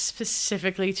came back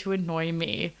specifically to annoy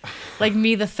me. Like,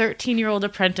 me, the 13-year-old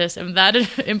apprentice, am that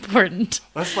important?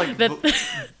 That's like...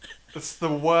 That's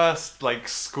the worst, like,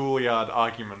 schoolyard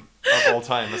argument of all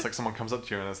time. It's like someone comes up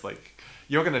to you and it's like,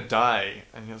 you're gonna die.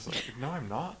 And you're just like, no, I'm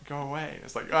not. Go away.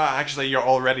 It's like, actually, you're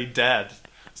already dead.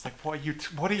 It's like, what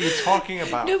are you talking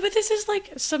about? No, but this is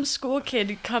like some school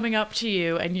kid coming up to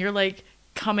you and you're like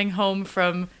coming home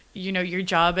from, your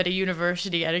job at a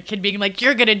university, and a kid being like,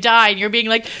 you're gonna die. And you're being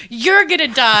like, you're gonna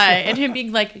die. And him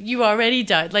being like, you already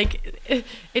died. Like,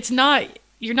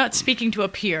 you're not speaking to a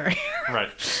peer. Right.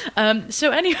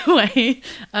 So anyway,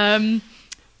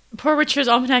 Poor Richard's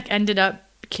Almanac ended up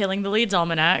killing the Leeds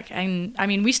Almanac. And I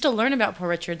mean, we still learn about Poor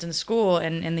Richard's in school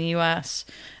and in the US,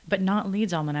 but not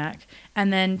Leeds Almanac.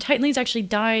 And then Titan Leeds actually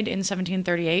died in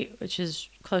 1738, which is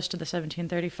close to the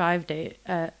 1735 date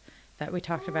that we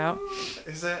talked about.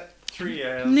 Is it 3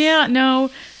 years? Yeah, no.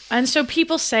 And so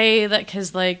people say that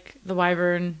because, like, the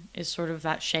wyvern is sort of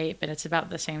that shape and it's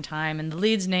about the same time, and the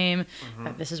Leeds name,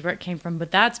 that this is where it came from, but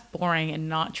that's boring and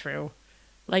not true.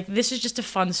 Like, this is just a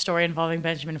fun story involving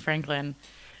Benjamin Franklin.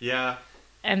 Yeah.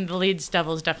 And the Leeds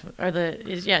Devil is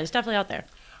definitely, it's definitely out there.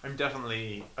 I'm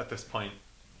definitely, at this point,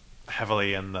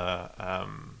 heavily in the,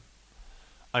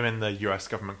 I'm in the US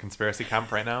government conspiracy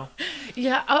camp right now.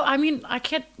 Yeah, I mean, I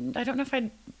don't know if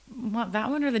I'd want that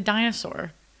one or the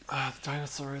dinosaur. The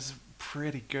dinosaur is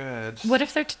pretty good. What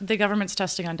if the government's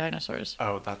testing on dinosaurs?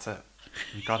 Oh, that's it.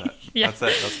 You got it. Yeah. That's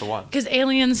it. That's the one. Because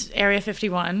aliens, Area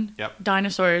 51. Yep.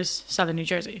 Dinosaurs, Southern New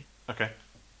Jersey. Okay.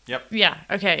 Yep. Yeah,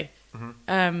 okay. Mm-hmm.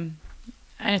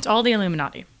 And it's all the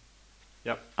Illuminati.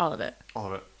 Yep. All of it. All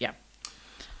of it. Yeah.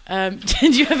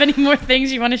 Did you have any more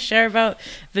things you want to share about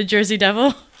the Jersey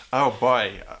Devil? Oh,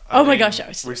 boy. Oh my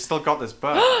gosh. We've still got this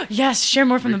book. Yes, share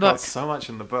more from We've the book. got so much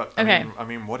in the book. Okay. I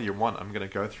mean, what do you want? I'm going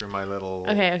to go through my little...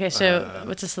 Okay, so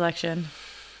what's the selection?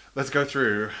 Let's go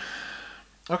through...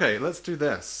 Okay, let's do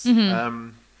this. Mm-hmm.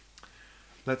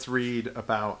 Let's read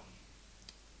about...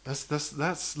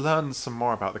 Let's learn some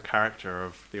more about the character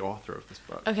of the author of this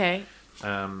book. Okay.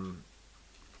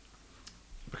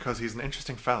 Because he's an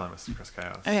interesting fellow, Mr. Chris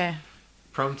Chaos. Okay.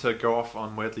 Prone to go off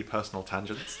on weirdly personal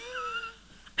tangents.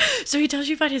 So he tells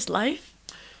you about his life?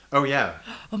 Oh, yeah.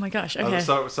 Oh my gosh, okay.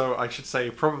 So I should say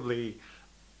probably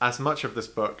as much of this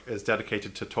book is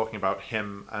dedicated to talking about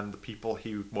him and the people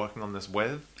he was working on this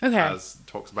with, as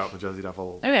talks about the Jersey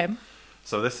Devil. Okay.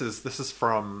 So this is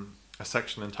from a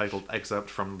section entitled Excerpt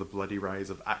from the Bloody Rise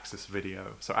of Axis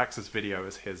Video. So Axis Video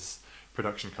is his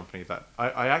production company that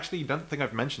I actually don't think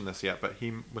I've mentioned this yet, but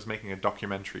he was making a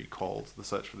documentary called The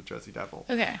Search for the Jersey Devil.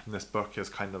 Okay. And this book is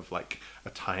kind of like a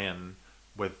tie-in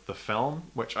with the film,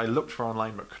 which I looked for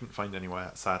online but couldn't find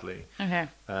anywhere, sadly. Okay.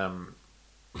 And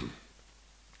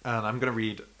I'm going to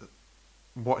read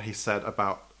what he said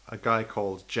about a guy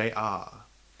called J.R.,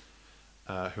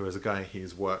 who is a guy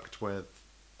he's worked with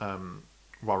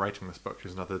while writing this book,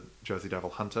 who's another Jersey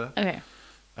Devil hunter. Okay.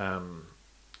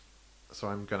 So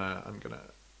I'm gonna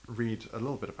read a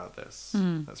little bit about this.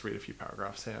 Let's read a few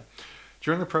paragraphs here.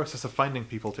 During the process of finding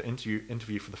people to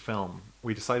interview for the film,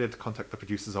 we decided to contact the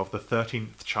producers of the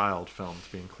 13th Child film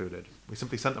to be included. We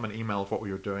simply sent them an email of what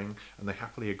we were doing, and they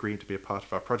happily agreed to be a part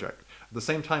of our project. At the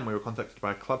same time, we were contacted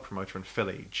by a club promoter in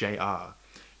Philly, J.R.,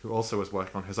 who also was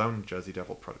working on his own Jersey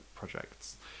Devil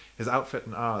projects. His outfit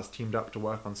and ours teamed up to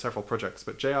work on several projects,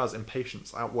 but JR's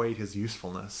impatience outweighed his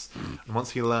usefulness. And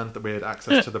once he learned that we had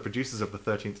access to the producers of The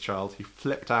 13th Child, he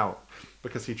flipped out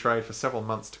because he tried for several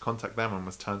months to contact them and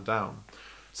was turned down.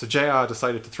 So JR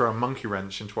decided to throw a monkey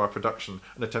wrench into our production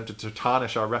and attempted to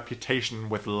tarnish our reputation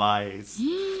with lies.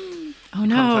 Oh He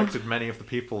no. contacted many of the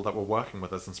people that were working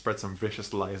with us and spread some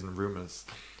vicious lies and rumours.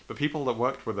 But people that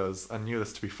worked with us and knew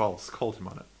this to be false called him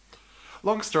on it.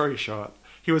 Long story short,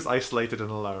 he was isolated and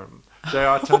alone.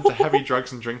 JR turned to heavy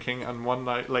drugs and drinking, and one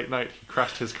night, late night, he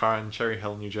crashed his car in Cherry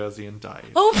Hill, New Jersey, and died.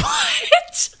 Oh,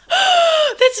 what?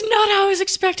 That's not how I was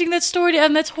expecting that story to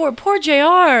end. That's horrible. Poor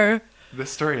JR. This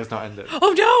story has not ended.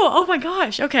 Oh no. Oh my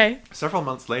gosh. Okay. Several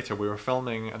months later, we were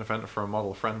filming an event for a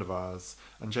model friend of ours,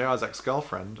 and JR's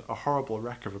ex-girlfriend, a horrible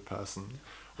wreck of a person,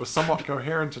 was somewhat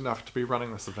coherent enough to be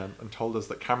running this event and told us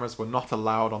that cameras were not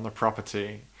allowed on the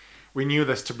property. We knew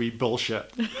this to be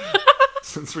bullshit.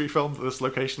 Since we filmed at this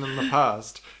location in the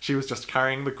past, she was just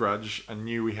carrying the grudge and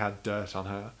knew we had dirt on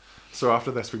her. So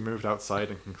after this, we moved outside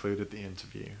and concluded the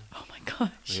interview. Oh my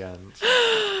gosh. The end.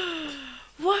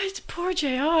 What? Poor JR.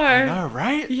 I know,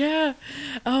 right? Yeah.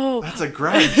 Oh. That's a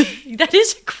grudge. That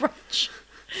is a grudge.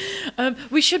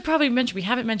 We should probably mention, we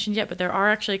haven't mentioned yet, but there are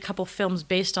actually a couple films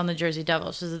based on the Jersey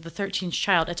Devil. So The 13th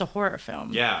Child, it's a horror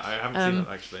film. Yeah, I haven't seen it,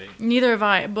 actually. Neither have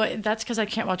I, but that's because I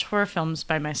can't watch horror films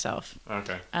by myself.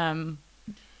 Okay.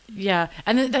 Yeah,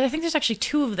 and I think there's actually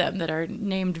 2 of them that are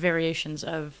named variations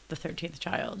of The 13th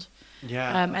Child.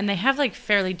 Yeah. And they have like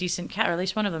fairly decent or at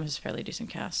least one of them has fairly decent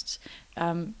casts.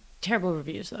 Terrible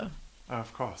reviews though. Oh,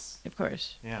 of course. Of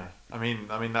course. Yeah. I mean,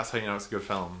 that's how you know it's a good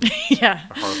film. Yeah.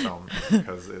 A horror film,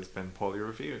 because it's been poorly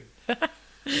reviewed.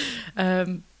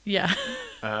 Yeah.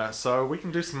 So we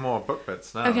can do some more book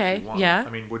bits now. Okay, If you want. yeah. I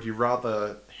mean, would you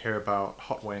rather hear about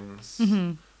Hot Wings,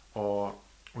 Mm-hmm. or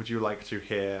would you like to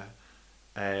hear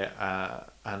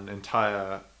an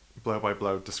entire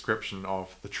blow-by-blow description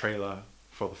of the trailer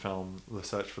for the film The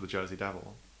Search for the Jersey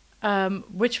Devil?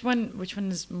 Which one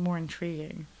is more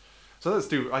intriguing? So let's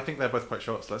do. I think they're both quite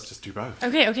short, so let's just do both.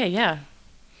 Okay, yeah.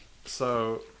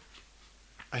 So,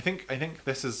 I think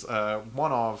this is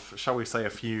one of, shall we say, a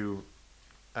few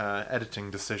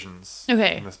editing decisions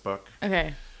Okay. in this book.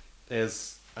 Okay.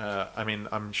 I mean,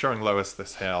 I'm showing Lois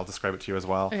this here. I'll describe it to you as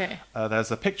well. Okay. There's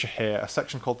a picture here, a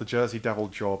section called The Jersey Devil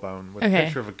Jawbone, with Okay. a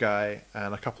picture of a guy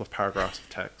and a couple of paragraphs of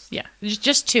text. Yeah.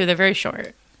 Just 2, they're very short.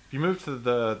 If you move to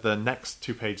the next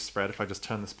 2-page spread, if I just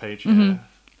turn this page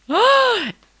Mm-hmm.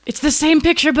 here, It's the same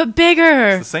picture but bigger.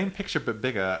 it's the same picture but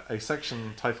bigger, a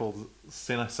section titled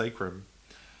Sina Sacrum,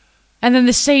 And then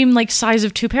the same like size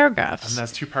of 2 paragraphs. and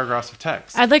there's 2 paragraphs of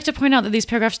text. I'd like to point out that these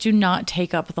paragraphs do not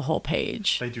take up the whole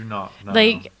page. They do not. No.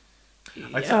 Like,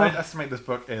 I'd estimate this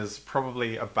book is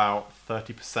probably about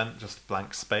 30% just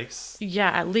blank space. yeah,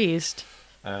 at least.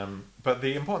 But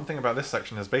the important thing about this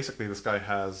section is basically this guy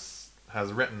has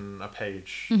written a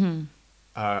page,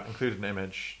 Mm-hmm. included an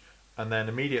image, and then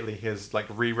immediately he has like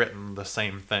rewritten the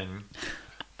same thing.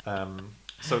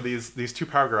 So these 2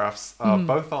 paragraphs are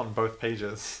both on both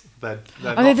pages. They're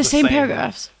Are not they the same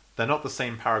paragraphs? They're not the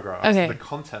same paragraphs. Okay. The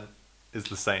content is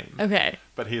the same. Okay.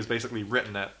 But he has basically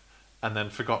written it and then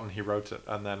forgotten he wrote it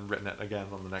and then written it again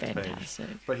on the next Fantastic.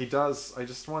 page. But he does, I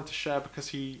just wanted to share because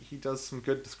he does some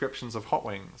good descriptions of Hot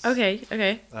Wings. Okay.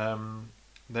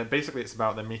 Then basically it's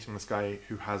about them meeting this guy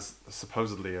who has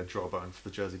supposedly a jawbone for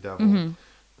the Jersey Devil.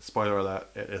 Spoiler alert,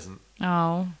 it isn't.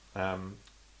 Oh.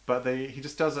 But he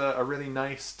just does a really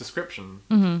nice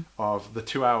description of the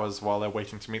 2 hours while they're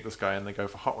waiting to meet this guy and they go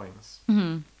for Hot Wings.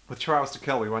 With 2 hours to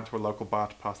kill, we went to a local bar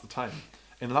to pass the time.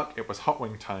 In luck, it was hot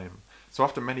wing time. So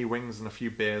after many wings and a few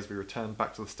beers, we returned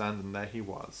back to the stand, and there he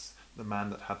was, the man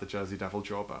that had the Jersey Devil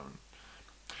jawbone.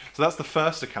 So that's the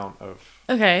first account of...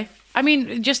 Okay. I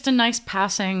mean, just a nice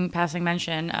passing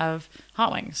mention of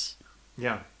Hot Wings.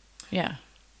 Yeah. Yeah.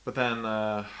 But then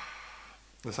the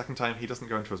second time, he doesn't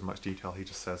go into as much detail. He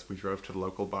just says, we drove to the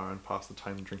local bar and passed the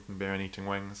time drinking beer and eating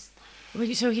wings.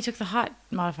 So he took the hot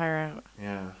modifier out.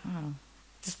 Yeah, Oh.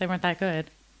 Just they weren't that good.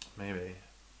 maybe.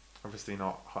 Obviously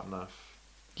not hot enough.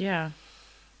 Yeah.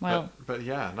 Well, But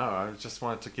yeah, no, I just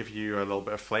wanted to give you a little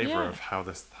bit of flavour Yeah. of how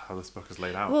this book is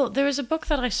laid out. well, there was a book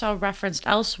that I saw referenced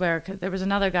elsewhere. 'Cause there was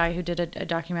another guy who did a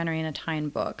documentary and a tie-in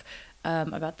book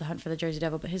about the hunt for the Jersey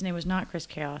Devil, but his name was not Chris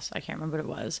Chaos. I can't remember what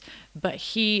it was. But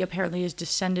he apparently is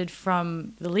descended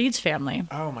from the Leeds family.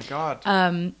 Oh my god.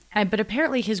 But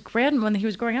apparently when he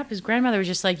was growing up, his grandmother was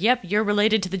just like, "Yep, you're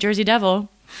related to the Jersey Devil."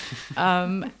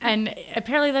 And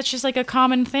apparently that's just like a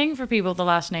common thing for people with the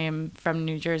last name from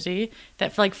New Jersey.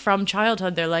 That like from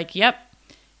childhood, they're like, "Yep,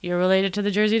 you're related to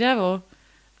the Jersey Devil."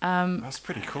 That's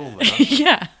pretty cool though.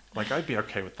 Yeah. Like, I'd be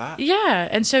okay with that. Yeah,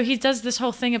 and so he does this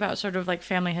whole thing about sort of like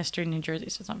family history in New Jersey,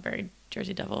 so it's not very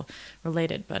Jersey Devil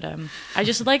related, but I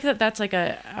just like that that's like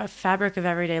a fabric of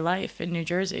everyday life in New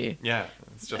Jersey. Yeah,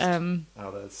 it's just,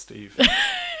 there's Steve.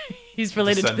 He's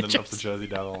related to the Descendant of the Jersey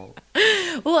Devil.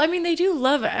 Well, I mean, they do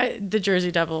love the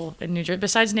Jersey Devil in New Jersey.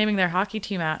 Besides naming their hockey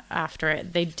team after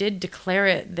it, they did declare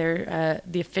it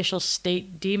the official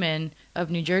state demon of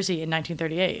New Jersey in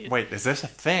 1938. Wait, is this a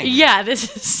thing? Yeah,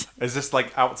 this is... Is this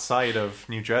like outside of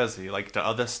New Jersey? Like, do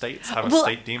other states have a Well,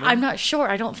 state demon? I'm not sure.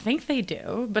 I don't think they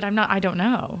do, but I don't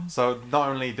know. So not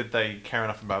only did they care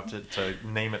enough about it to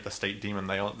name it the state demon,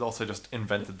 they also just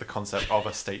invented the concept of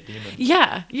a state demon.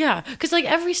 Yeah, yeah. Because like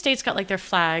every state's got like their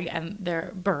flag and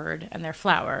their bird and their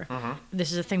flower. Mm-hmm.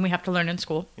 This is a thing we have to learn in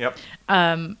school. Yep.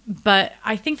 But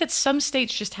I think that some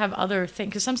states just have other things.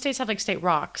 Because some states have like state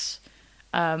rocks.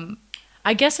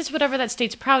 I guess it's whatever that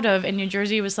state's proud of. And New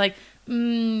Jersey was like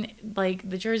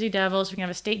the Jersey Devils, we can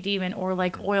have a state demon or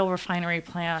like oil refinery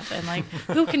plant. And like,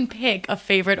 who can pick a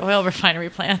favorite oil refinery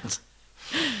plant?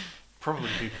 Probably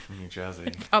people from New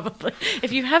Jersey. Probably.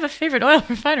 If you have a favorite oil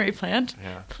refinery plant,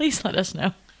 Yeah. please let us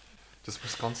know. Does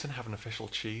Wisconsin have an official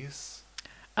cheese?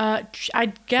 I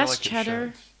guess like it cheddar.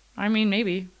 should. I mean,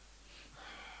 maybe.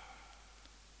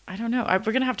 I don't know.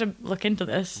 We're going to have to look into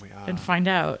this We and are. find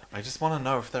out. I just want to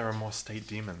know if there are more state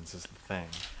demons is the thing.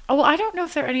 Oh, well, I don't know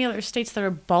if there are any other states that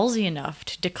are ballsy enough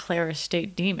to declare a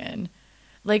state demon.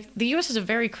 Like, the U.S. is a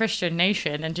very Christian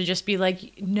nation, and to just be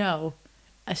like, no,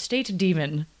 a state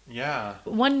demon. Yeah.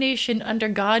 One nation under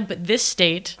God, but this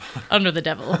state under the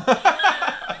devil.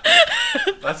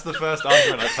 That's the first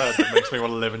argument I've heard that makes me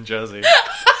want to live in Jersey.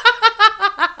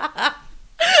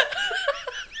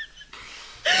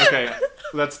 Okay,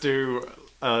 let's do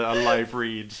a live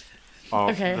read of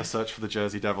Okay. The Search for the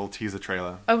Jersey Devil teaser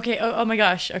trailer. Okay, oh my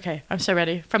gosh. Okay, I'm so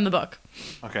ready. From the book.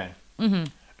 Okay. Mm-hmm.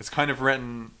 It's kind of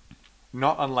written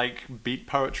not unlike beat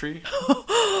poetry.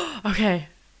 Okay.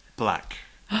 Black.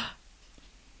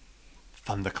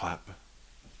 Thunderclap.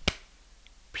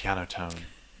 Piano tone.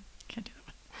 Can't do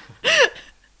that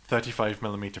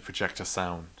 35mm projector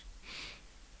sound.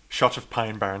 Shot of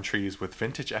Pine Barren trees with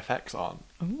vintage FX on.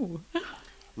 one. Ooh.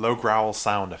 Low growl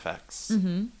sound effects.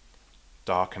 Mm-hmm.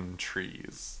 Darkened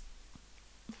trees.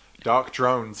 Dark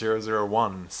drone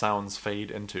 001 sounds fade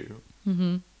into.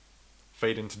 Mm-hmm.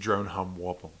 Fade into drone hum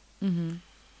warble. Mm-hmm.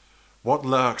 What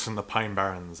lurks in the Pine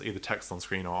Barrens? Either text on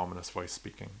screen or ominous voice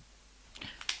speaking.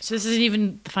 So this isn't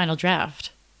even the final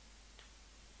draft.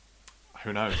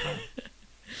 Who knows, man?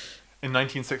 In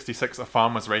 1966, a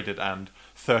farm was raided and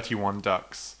 31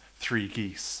 ducks, 3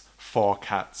 geese, 4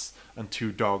 cats, and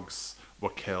 2 dogs were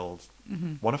killed.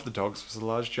 Mm-hmm. One of the dogs was a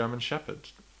large German shepherd,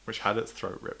 which had its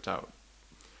throat ripped out.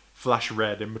 Flash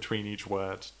red in between each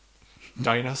word.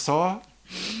 Dinosaur?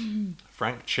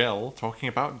 Frank Chill talking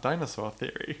about dinosaur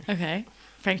theory. Okay.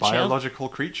 Frank Chill. Biological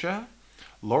creature?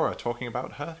 Laura talking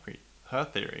about her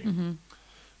theory. Mm-hmm.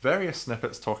 Various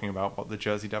snippets talking about what the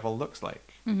Jersey Devil looks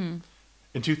like. Mm-hmm.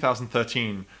 In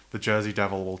 2013, the Jersey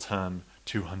Devil will turn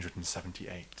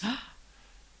 278. Happy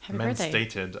Men birthday.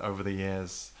 stated over the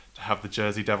years to have the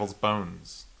Jersey Devil's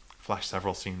bones. Flash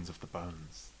several scenes of the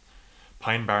bones.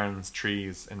 Pine Barrens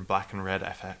trees in black and red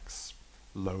FX.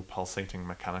 Low pulsating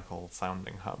mechanical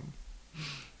sounding hum.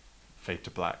 Fade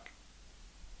to black.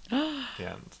 The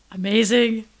end.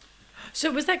 Amazing.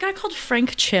 So was that guy called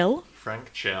Frank Chill?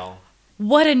 Frank Chill.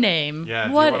 What a name. Yeah, do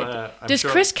you What wanna- I'm Does sure-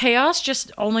 Chris Chaos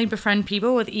just only befriend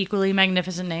people with equally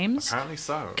magnificent names? Apparently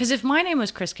so. Because if my name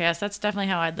was Chris Chaos, that's definitely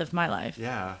how I'd live my life.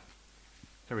 Yeah.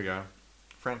 Here we go.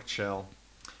 Frank Chill.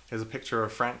 Here's a picture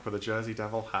of Frank with a Jersey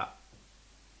Devil hat.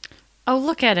 Oh,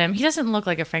 look at him. He doesn't look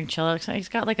like a Frank Chill. He's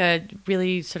got like a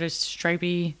really sort of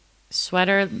stripy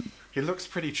sweater. He looks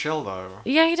pretty chill though.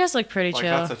 Yeah, he does look pretty Like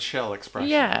chill. that's a chill expression.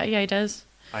 Yeah, he does.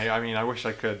 I mean, I wish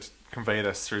I could convey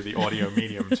this through the audio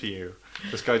medium to you.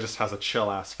 This guy just has a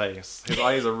chill ass face. His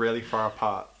eyes are really far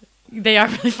apart. They are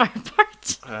really far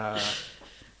apart.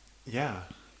 Yeah.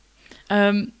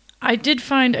 I did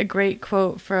find a great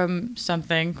quote from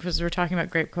something, because we're talking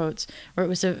about great quotes, where it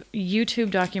was a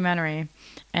YouTube documentary.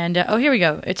 And, here we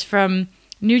go. It's from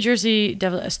New Jersey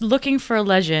Devil, Looking for a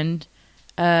Legend.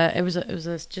 It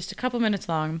was just a couple minutes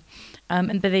long.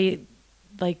 But they,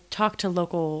 like, talked to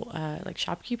local, like,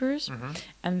 shopkeepers. Mm-hmm.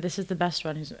 And this is the best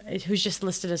one, who's just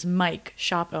listed as Mike,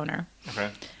 shop owner. Okay.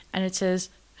 And it says,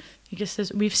 he just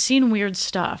says, we've seen weird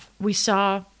stuff.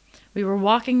 We were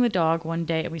walking the dog one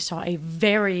day and we saw a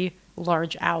very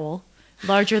large owl,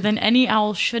 larger than any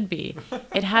owl should be.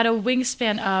 It had a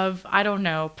wingspan of, I don't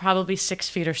know, probably 6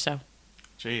 feet or so.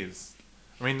 Jeez.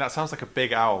 I mean, that sounds like a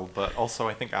big owl, but also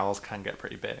I think owls can get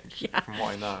pretty big. Yeah. From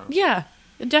what I know. Yeah.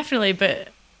 definitely, but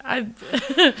I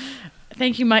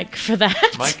thank you, Mike, for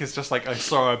that. Mike is just like, I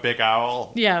saw a big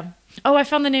owl. Yeah. Oh, I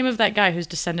found the name of that guy who's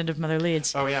descendant of Mother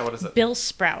Leeds. Oh yeah, what is it? Bill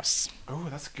Sprouse. Oh,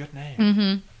 that's a good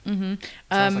name.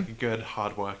 Sounds like a good,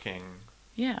 hardworking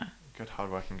Yeah.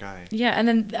 guy. Yeah, and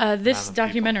then this Man of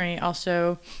documentary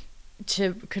also,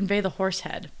 to convey the horse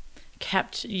head,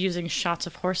 kept using shots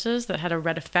of horses that had a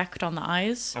red effect on the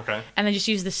eyes. Okay. And they just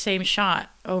used the same shot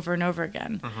over and over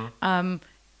again. Mm-hmm.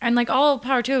 And like all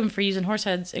power to him for using horse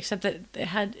heads, except that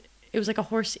it was like a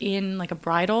horse in like a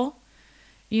bridle,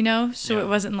 you know? So Yeah. it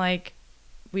wasn't like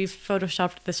we've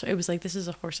photoshopped this. It was like, this is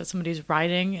a horse that somebody's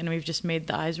riding and we've just made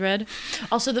the eyes red.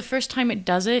 Also, the first time it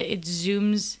does it,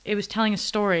 it was telling a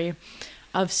story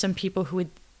of some people who had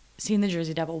seen the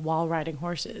Jersey Devil while riding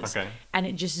horses. Okay. And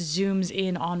it just zooms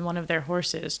in on one of their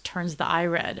horses, turns the eye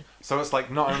red. So it's like,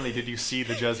 not only did you see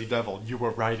the Jersey Devil, you were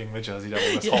riding the Jersey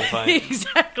Devil this whole time.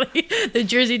 Exactly. The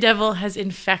Jersey Devil has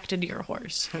infected your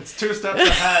horse. It's 2 steps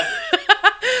ahead.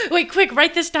 Wait, quick,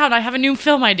 write this down. I have a new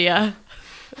film idea.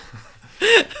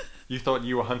 You thought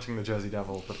you were hunting the Jersey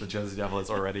Devil, but the Jersey Devil is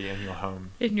already in your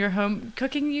home. In your home,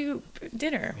 cooking you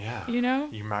dinner. Yeah. You know?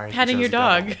 You married Petting the your Jersey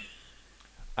dog. Devil.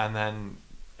 And then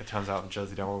it turns out the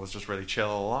Jersey Devil was just really chill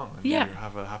all along. And Yeah. you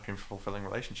have a happy and fulfilling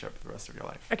relationship for the rest of your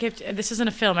life. Okay, this isn't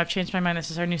a film. I've changed my mind.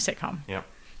 This is our new sitcom. Yep.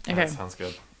 Okay. That sounds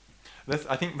good.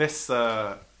 I think this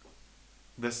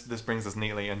brings us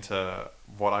neatly into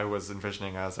what I was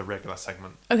envisioning as a regular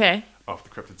segment Okay. of the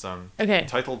Cryptid Zone. Okay.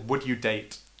 Entitled, Would You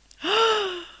Date?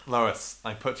 Lois,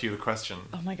 I put to you the question.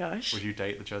 Oh my gosh. Would you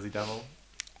date the Jersey Devil?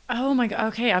 Oh my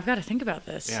god. Okay, I've got to think about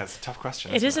this. Yeah, it's a tough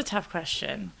question. It is isn't a tough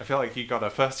question. I feel like you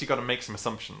gotta make some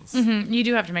assumptions. You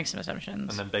do have to make some assumptions.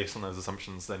 And then based on those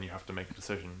assumptions, then you have to make a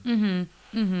decision.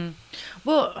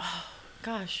 Well,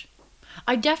 gosh.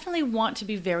 I definitely want to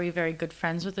be very, very good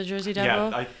friends with the Jersey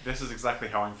Devil. Yeah, this is exactly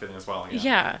how I'm feeling as well.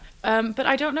 Yeah. But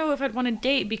I don't know if I'd want to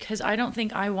date because I don't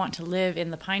think I want to live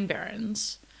in the Pine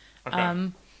Barrens.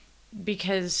 Okay.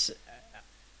 Because,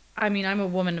 I mean, I'm a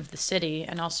woman of the city,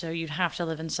 and also you'd have to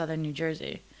live in southern New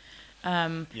Jersey.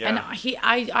 And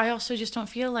I also just don't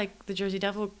feel like the Jersey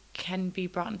Devil can be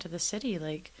brought into the city.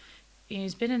 Like,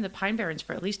 he's been in the Pine Barrens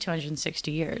for at least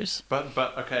 260 years. But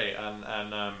okay,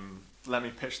 and let me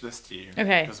pitch this to you.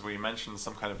 Okay. Because we mentioned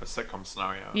some kind of a sitcom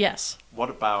scenario. Yes. What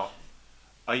about?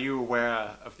 Are you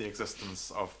aware of the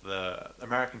existence of the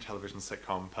American television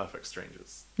sitcom Perfect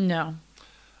Strangers? No.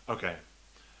 Okay.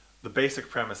 The basic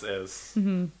premise is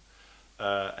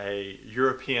a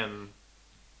European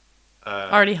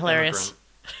Already hilarious.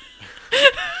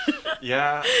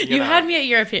 Yeah. You know, had me at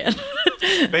European.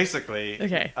 basically,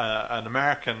 Okay. An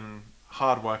American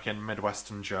hardworking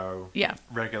Midwestern Joe, Yeah.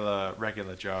 regular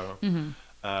Joe,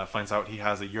 finds out he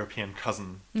has a European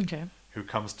cousin Okay. who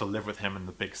comes to live with him in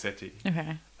the big city.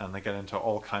 Okay. And they get into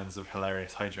all kinds of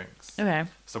hilarious hijinks. Okay.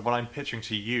 So what I'm pitching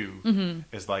to you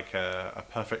is like a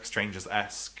Perfect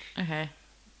Strangers-esque Okay.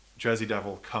 Jersey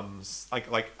Devil comes,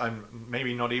 like I'm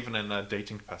maybe not even in a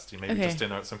dating capacity, maybe Okay. just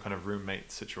in some kind of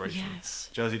roommate situation. Yes.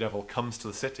 Jersey Devil comes to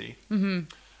the city,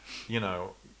 you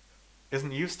know,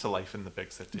 isn't used to life in the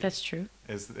big city. That's true.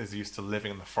 Is used to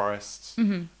living in the forests,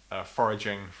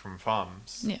 foraging from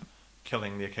farms, Yeah.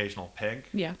 killing the occasional pig.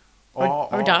 Yeah.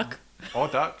 Or duck. Or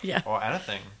duck. Yeah. Or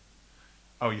anything.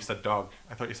 Oh, you said dog.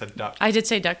 I thought you said duck. I did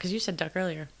say duck because you said duck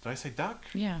earlier. Did I say duck?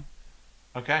 Yeah.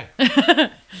 Okay.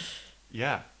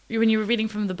 Yeah. When you were reading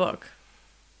from the book.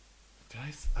 Did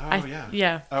I? Oh, yeah.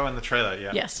 Yeah. Oh, in the trailer,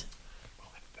 yeah. Yes. We'll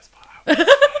edit this part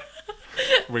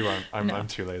out. We won't. I'm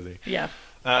too lazy. Yeah.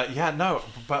 Yeah, no,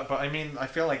 but I mean, I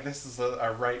feel like this is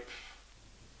a ripe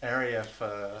area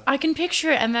for... I can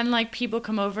picture it, and then like people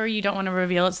come over. You don't want to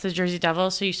reveal it's the Jersey Devil,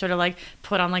 so you sort of like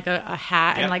put on like a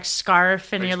hat and Yep. like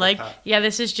scarf, and you're Baseball like, hat. yeah,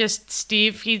 this is just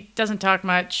Steve. He doesn't talk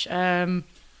much.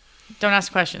 Don't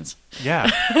ask questions. Yeah,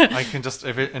 I can just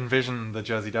envision the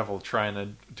Jersey Devil trying to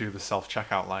do the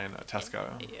self-checkout line at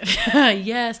Tesco.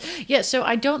 Yes. Yeah, so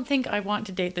I don't think I want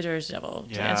to date the Jersey Devil,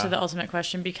 to Yeah. answer the ultimate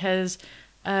question, because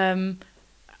I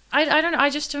don't know, I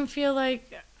just don't feel like...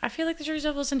 I feel like the Jersey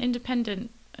Devil is an independent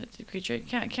creature. It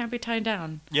can't be tied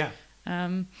down. Yeah.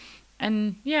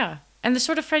 And yeah. And the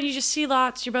sort of friend you just see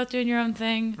lots, you're both doing your own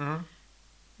thing. Mm-hmm.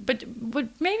 But would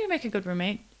maybe make a good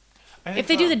roommate. I think If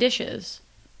they do so. the dishes.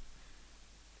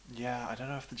 Yeah, I don't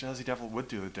know if the Jersey Devil would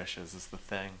do the dishes, is the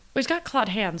thing. Well, he's got clawed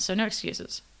hands, so no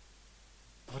excuses.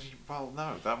 Well,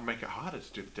 no, that would make it harder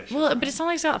to do the dishes. Well, right? but it's not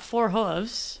like he's got 4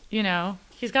 hooves, you know?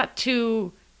 He's got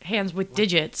 2 hands with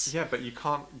digits. Yeah, but you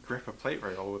can't grip a plate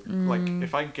very well. Like,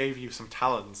 if I gave you some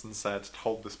talons and said,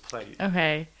 hold this plate.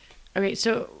 Okay,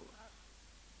 so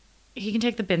he can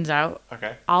take the bins out.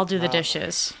 Okay. I'll do the Ah,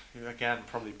 dishes. Again,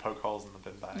 probably poke holes in the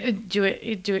bin bag. Do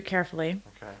it carefully.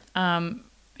 Okay.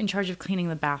 In charge of cleaning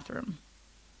the bathroom.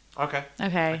 Okay.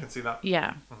 Okay. I can see that.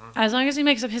 Yeah. Mhm. As long as he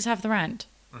makes up his half of the rent.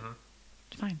 Mhm.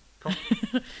 It's fine. Cool.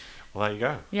 Well, there you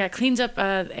go. Yeah, cleans up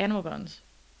animal bones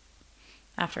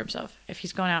after himself if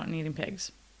he's going out and eating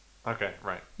pigs. Okay,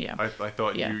 right. Yeah. I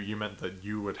thought Yeah. you meant that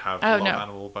you would have Oh, a lot no. of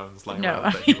animal bones lying No,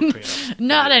 around that you would clean up.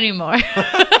 not Yeah. anymore.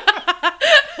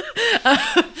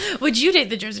 Would you date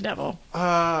the Jersey Devil?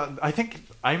 I think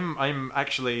I'm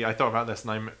actually, I thought about this,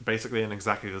 and I'm basically in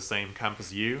exactly the same camp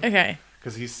as you. Okay.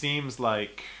 Because he seems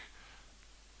like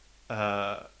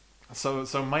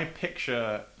so my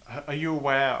picture, are you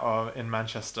aware of in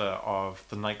Manchester of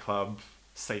the nightclub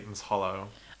Satan's Hollow?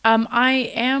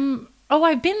 I am. Oh,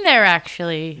 I've been there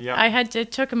actually. Yeah.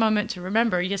 It took a moment to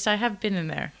remember. Yes, I have been in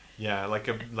there. Yeah, like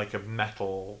a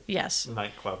metal Yes.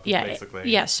 nightclub, Yeah. basically.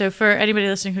 Yeah. So for anybody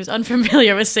listening who's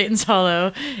unfamiliar with Satan's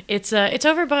Hollow, it's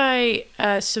over by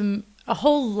a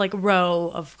whole like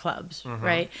row of clubs,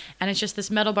 right? And it's just this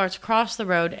metal bar. It's across the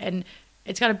road, and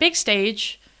it's got a big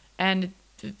stage and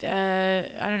I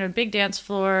don't know, big dance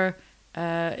floor.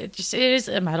 It is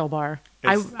a metal bar.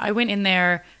 It's- I went in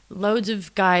there. Loads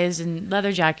of guys in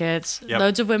leather jackets. Yep.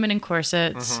 Loads of women in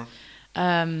corsets.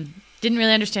 Didn't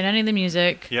really understand any of the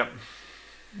music. Yep.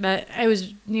 But it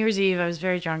was New Year's Eve. I was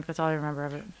very drunk. That's all I remember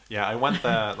of it. Yeah, I went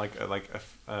there I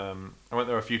went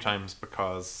there a few times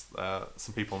because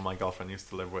some people my girlfriend used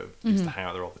to live with used to hang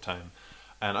out there all the time,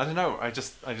 and I don't know. I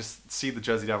just see the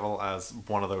Jersey Devil as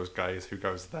one of those guys who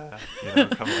goes there. You know,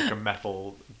 kind of like a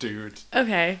metal dude,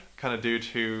 Okay. kind of dude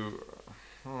who.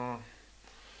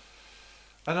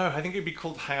 I don't know. I think it'd be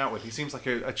cool to hang out with. He seems like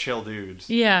a chill dude.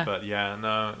 Yeah. But yeah,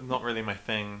 no, not really my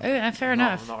thing. Fair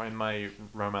enough. Not in my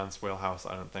romance wheelhouse,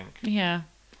 I don't think. Yeah.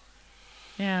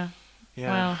 Yeah.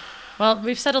 Yeah. Well,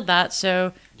 we've settled that.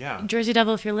 So, Yeah. Jersey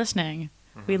Devil, if you're listening,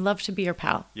 we'd love to be your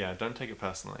pal. Yeah. Don't take it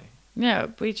personally.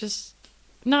 No, we just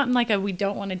not in like a we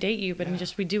don't want to date you, but in Yeah.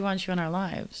 just we do want you in our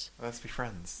lives. Let's be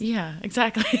friends. Yeah,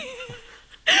 exactly.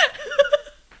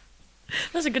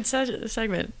 That's a good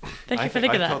segment. Thank you for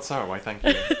thinking I that. thought so. Why, thank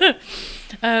you.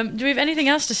 Do we have anything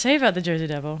else to say about the Jersey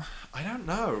Devil? I don't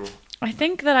know. I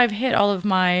think that I've hit all of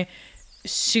my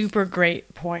super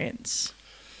great points.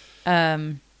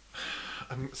 I'm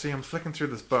flicking through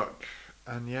this book,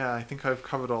 and yeah, I think I've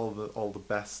covered all the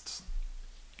best.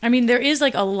 I mean, there is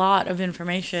like a lot of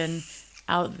information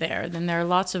out there. Then there are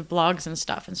lots of blogs and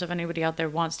stuff. And so if anybody out there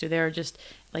wants to, there are just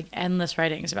like endless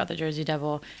writings about the Jersey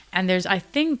Devil. And there's, I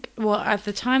think, well, at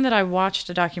the time that I watched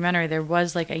a documentary, there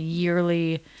was like a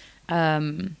yearly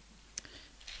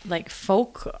like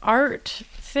folk art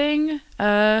thing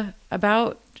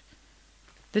about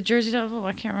the Jersey Devil.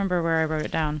 I can't remember where I wrote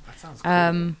it down. That sounds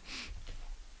cool.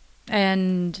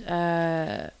 And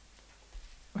where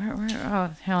oh,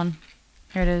 hang on.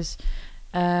 Here it is.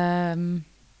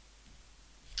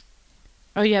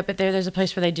 Oh yeah, but there's a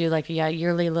place where they do like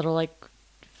yearly little like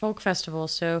folk festival.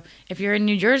 So if you're in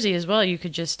New Jersey as well, you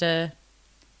could just go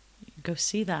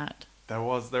see that.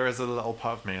 There is a little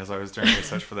part of me as I was doing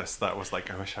research for this that was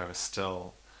like, I wish I was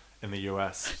still in the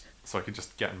US so I could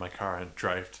just get in my car and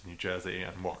drive to New Jersey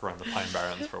and walk around the Pine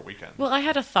Barrens for a weekend. Well, I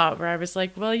had a thought where I was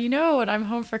like, well, you know, when I'm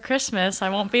home for Christmas, I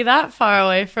won't be that far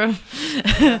away from.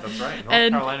 That's right. North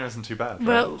and- Carolina isn't too bad.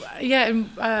 Well, right? yeah,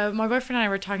 and my boyfriend and I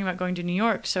were talking about going to New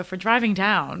York. So for driving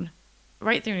down,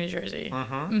 right through New Jersey,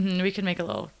 we could make a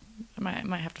little. I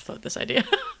might have to float this idea.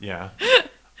 Yeah.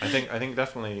 I think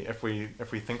definitely if we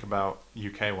think about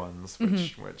UK ones,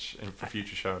 which for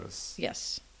future shows,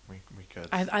 Yes, we could.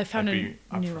 I found I'd a be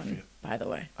up new for one, by the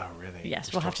way. Oh really?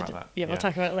 Yes, We we'll should have talk to. about that. Yeah, we'll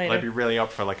talk about it later. I'd be really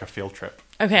up for like a field trip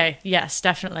Okay. Yes,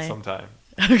 definitely. sometime.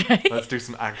 Okay. Let's do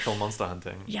some actual monster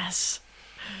hunting. Yes.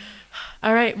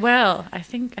 All right. Well, I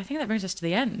think that brings us to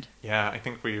the end. Yeah, I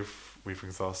think we've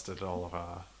exhausted all of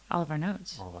our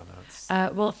Notes. notes.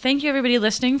 Well, thank you everybody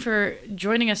listening for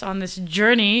joining us on this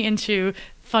journey into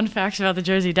fun facts about the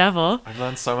Jersey Devil. I've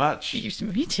learned so much.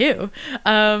 Me too.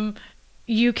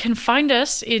 You can find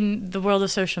us in the world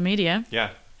of social media.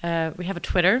 Yeah, We have a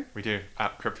Twitter, we do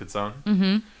at Cryptid Zone.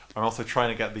 Mm-hmm. I'm also trying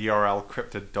to get the URL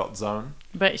cryptid.zone.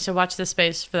 so watch the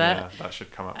space for that. Yeah, that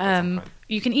should come up at some point.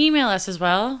 You can email us as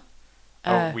well.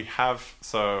 We have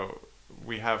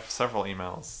several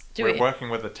emails. Do We're we? working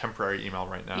with a temporary email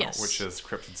right now, Yes. which is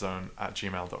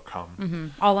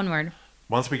cryptidzone@gmail.com. All one word.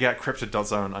 Once we get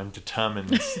cryptid.zone, I'm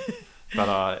determined that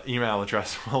our email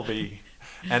address will be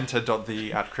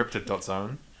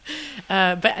enter.the@cryptid.zone.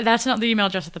 But that's not the email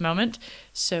address at the moment.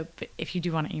 So but if you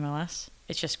do want to email us,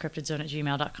 it's just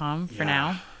cryptidzone@gmail.com for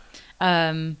Yeah.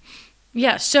 now.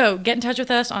 Yeah, so get in touch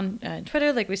with us on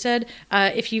Twitter, like we said.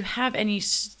 If you have any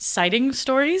sighting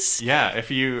stories, Yeah,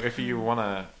 if you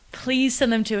wanna. please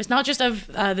send them to us. Not just of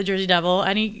the Jersey Devil,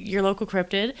 your local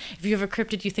cryptid. If you have a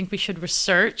cryptid you think we should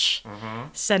research,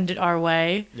 send it our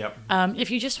way. Yep. If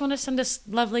you just want to send us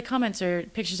lovely comments or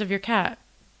pictures of your cat,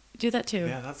 do that too.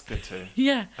 Yeah, that's good too.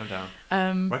 Yeah. I'm down.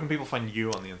 Where can people find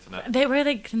you on the internet? Where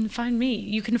they can find me.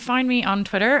 You can find me on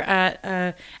Twitter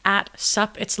at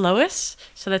sup it's Lois.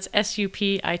 So that's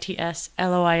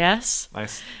SUPITSLOIS.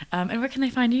 Nice. And where can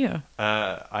they find you?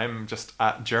 I'm just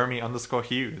at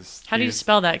Jeremy_Hughes. How do you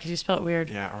spell that? Because you spell it weird.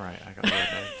 Yeah, all right. I got the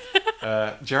right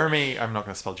name. Jeremy, I'm not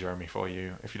going to spell Jeremy for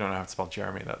you. If you don't know how to spell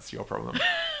Jeremy, that's your problem.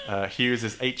 Hughes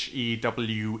is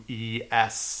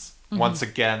HEWES. Once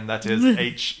again, that is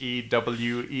HEWES.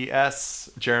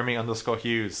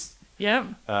 Jeremy_Hughes. Yep.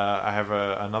 I have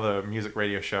another music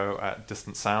radio show at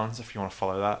Distant Sounds if you want to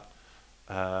follow that.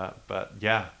 But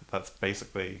yeah, that's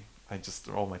basically.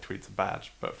 All my tweets are bad,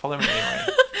 but follow me anyway.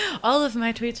 All of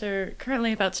my tweets are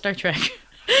currently about Star Trek.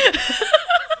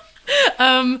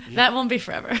 That won't be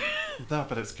forever. No,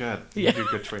 but it's good. Yeah. You do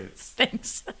good tweets.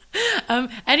 Thanks.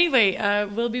 Anyway,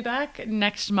 we'll be back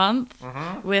next month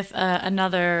with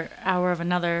another hour of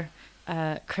another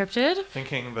cryptid.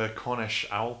 Thinking the Cornish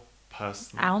owl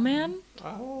person. Owlman?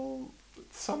 Owl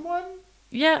someone?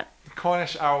 Yeah.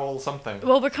 Cornish owl something.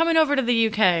 Well, we're coming over to the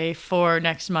UK for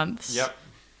next month's. Yep.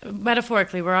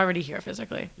 Metaphorically, we're already here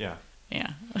physically. Yeah.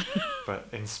 Yeah. But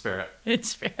in spirit. In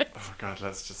spirit. Oh God,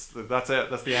 that's it.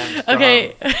 That's the end.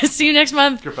 Okay. See you next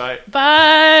month. Goodbye.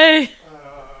 Bye.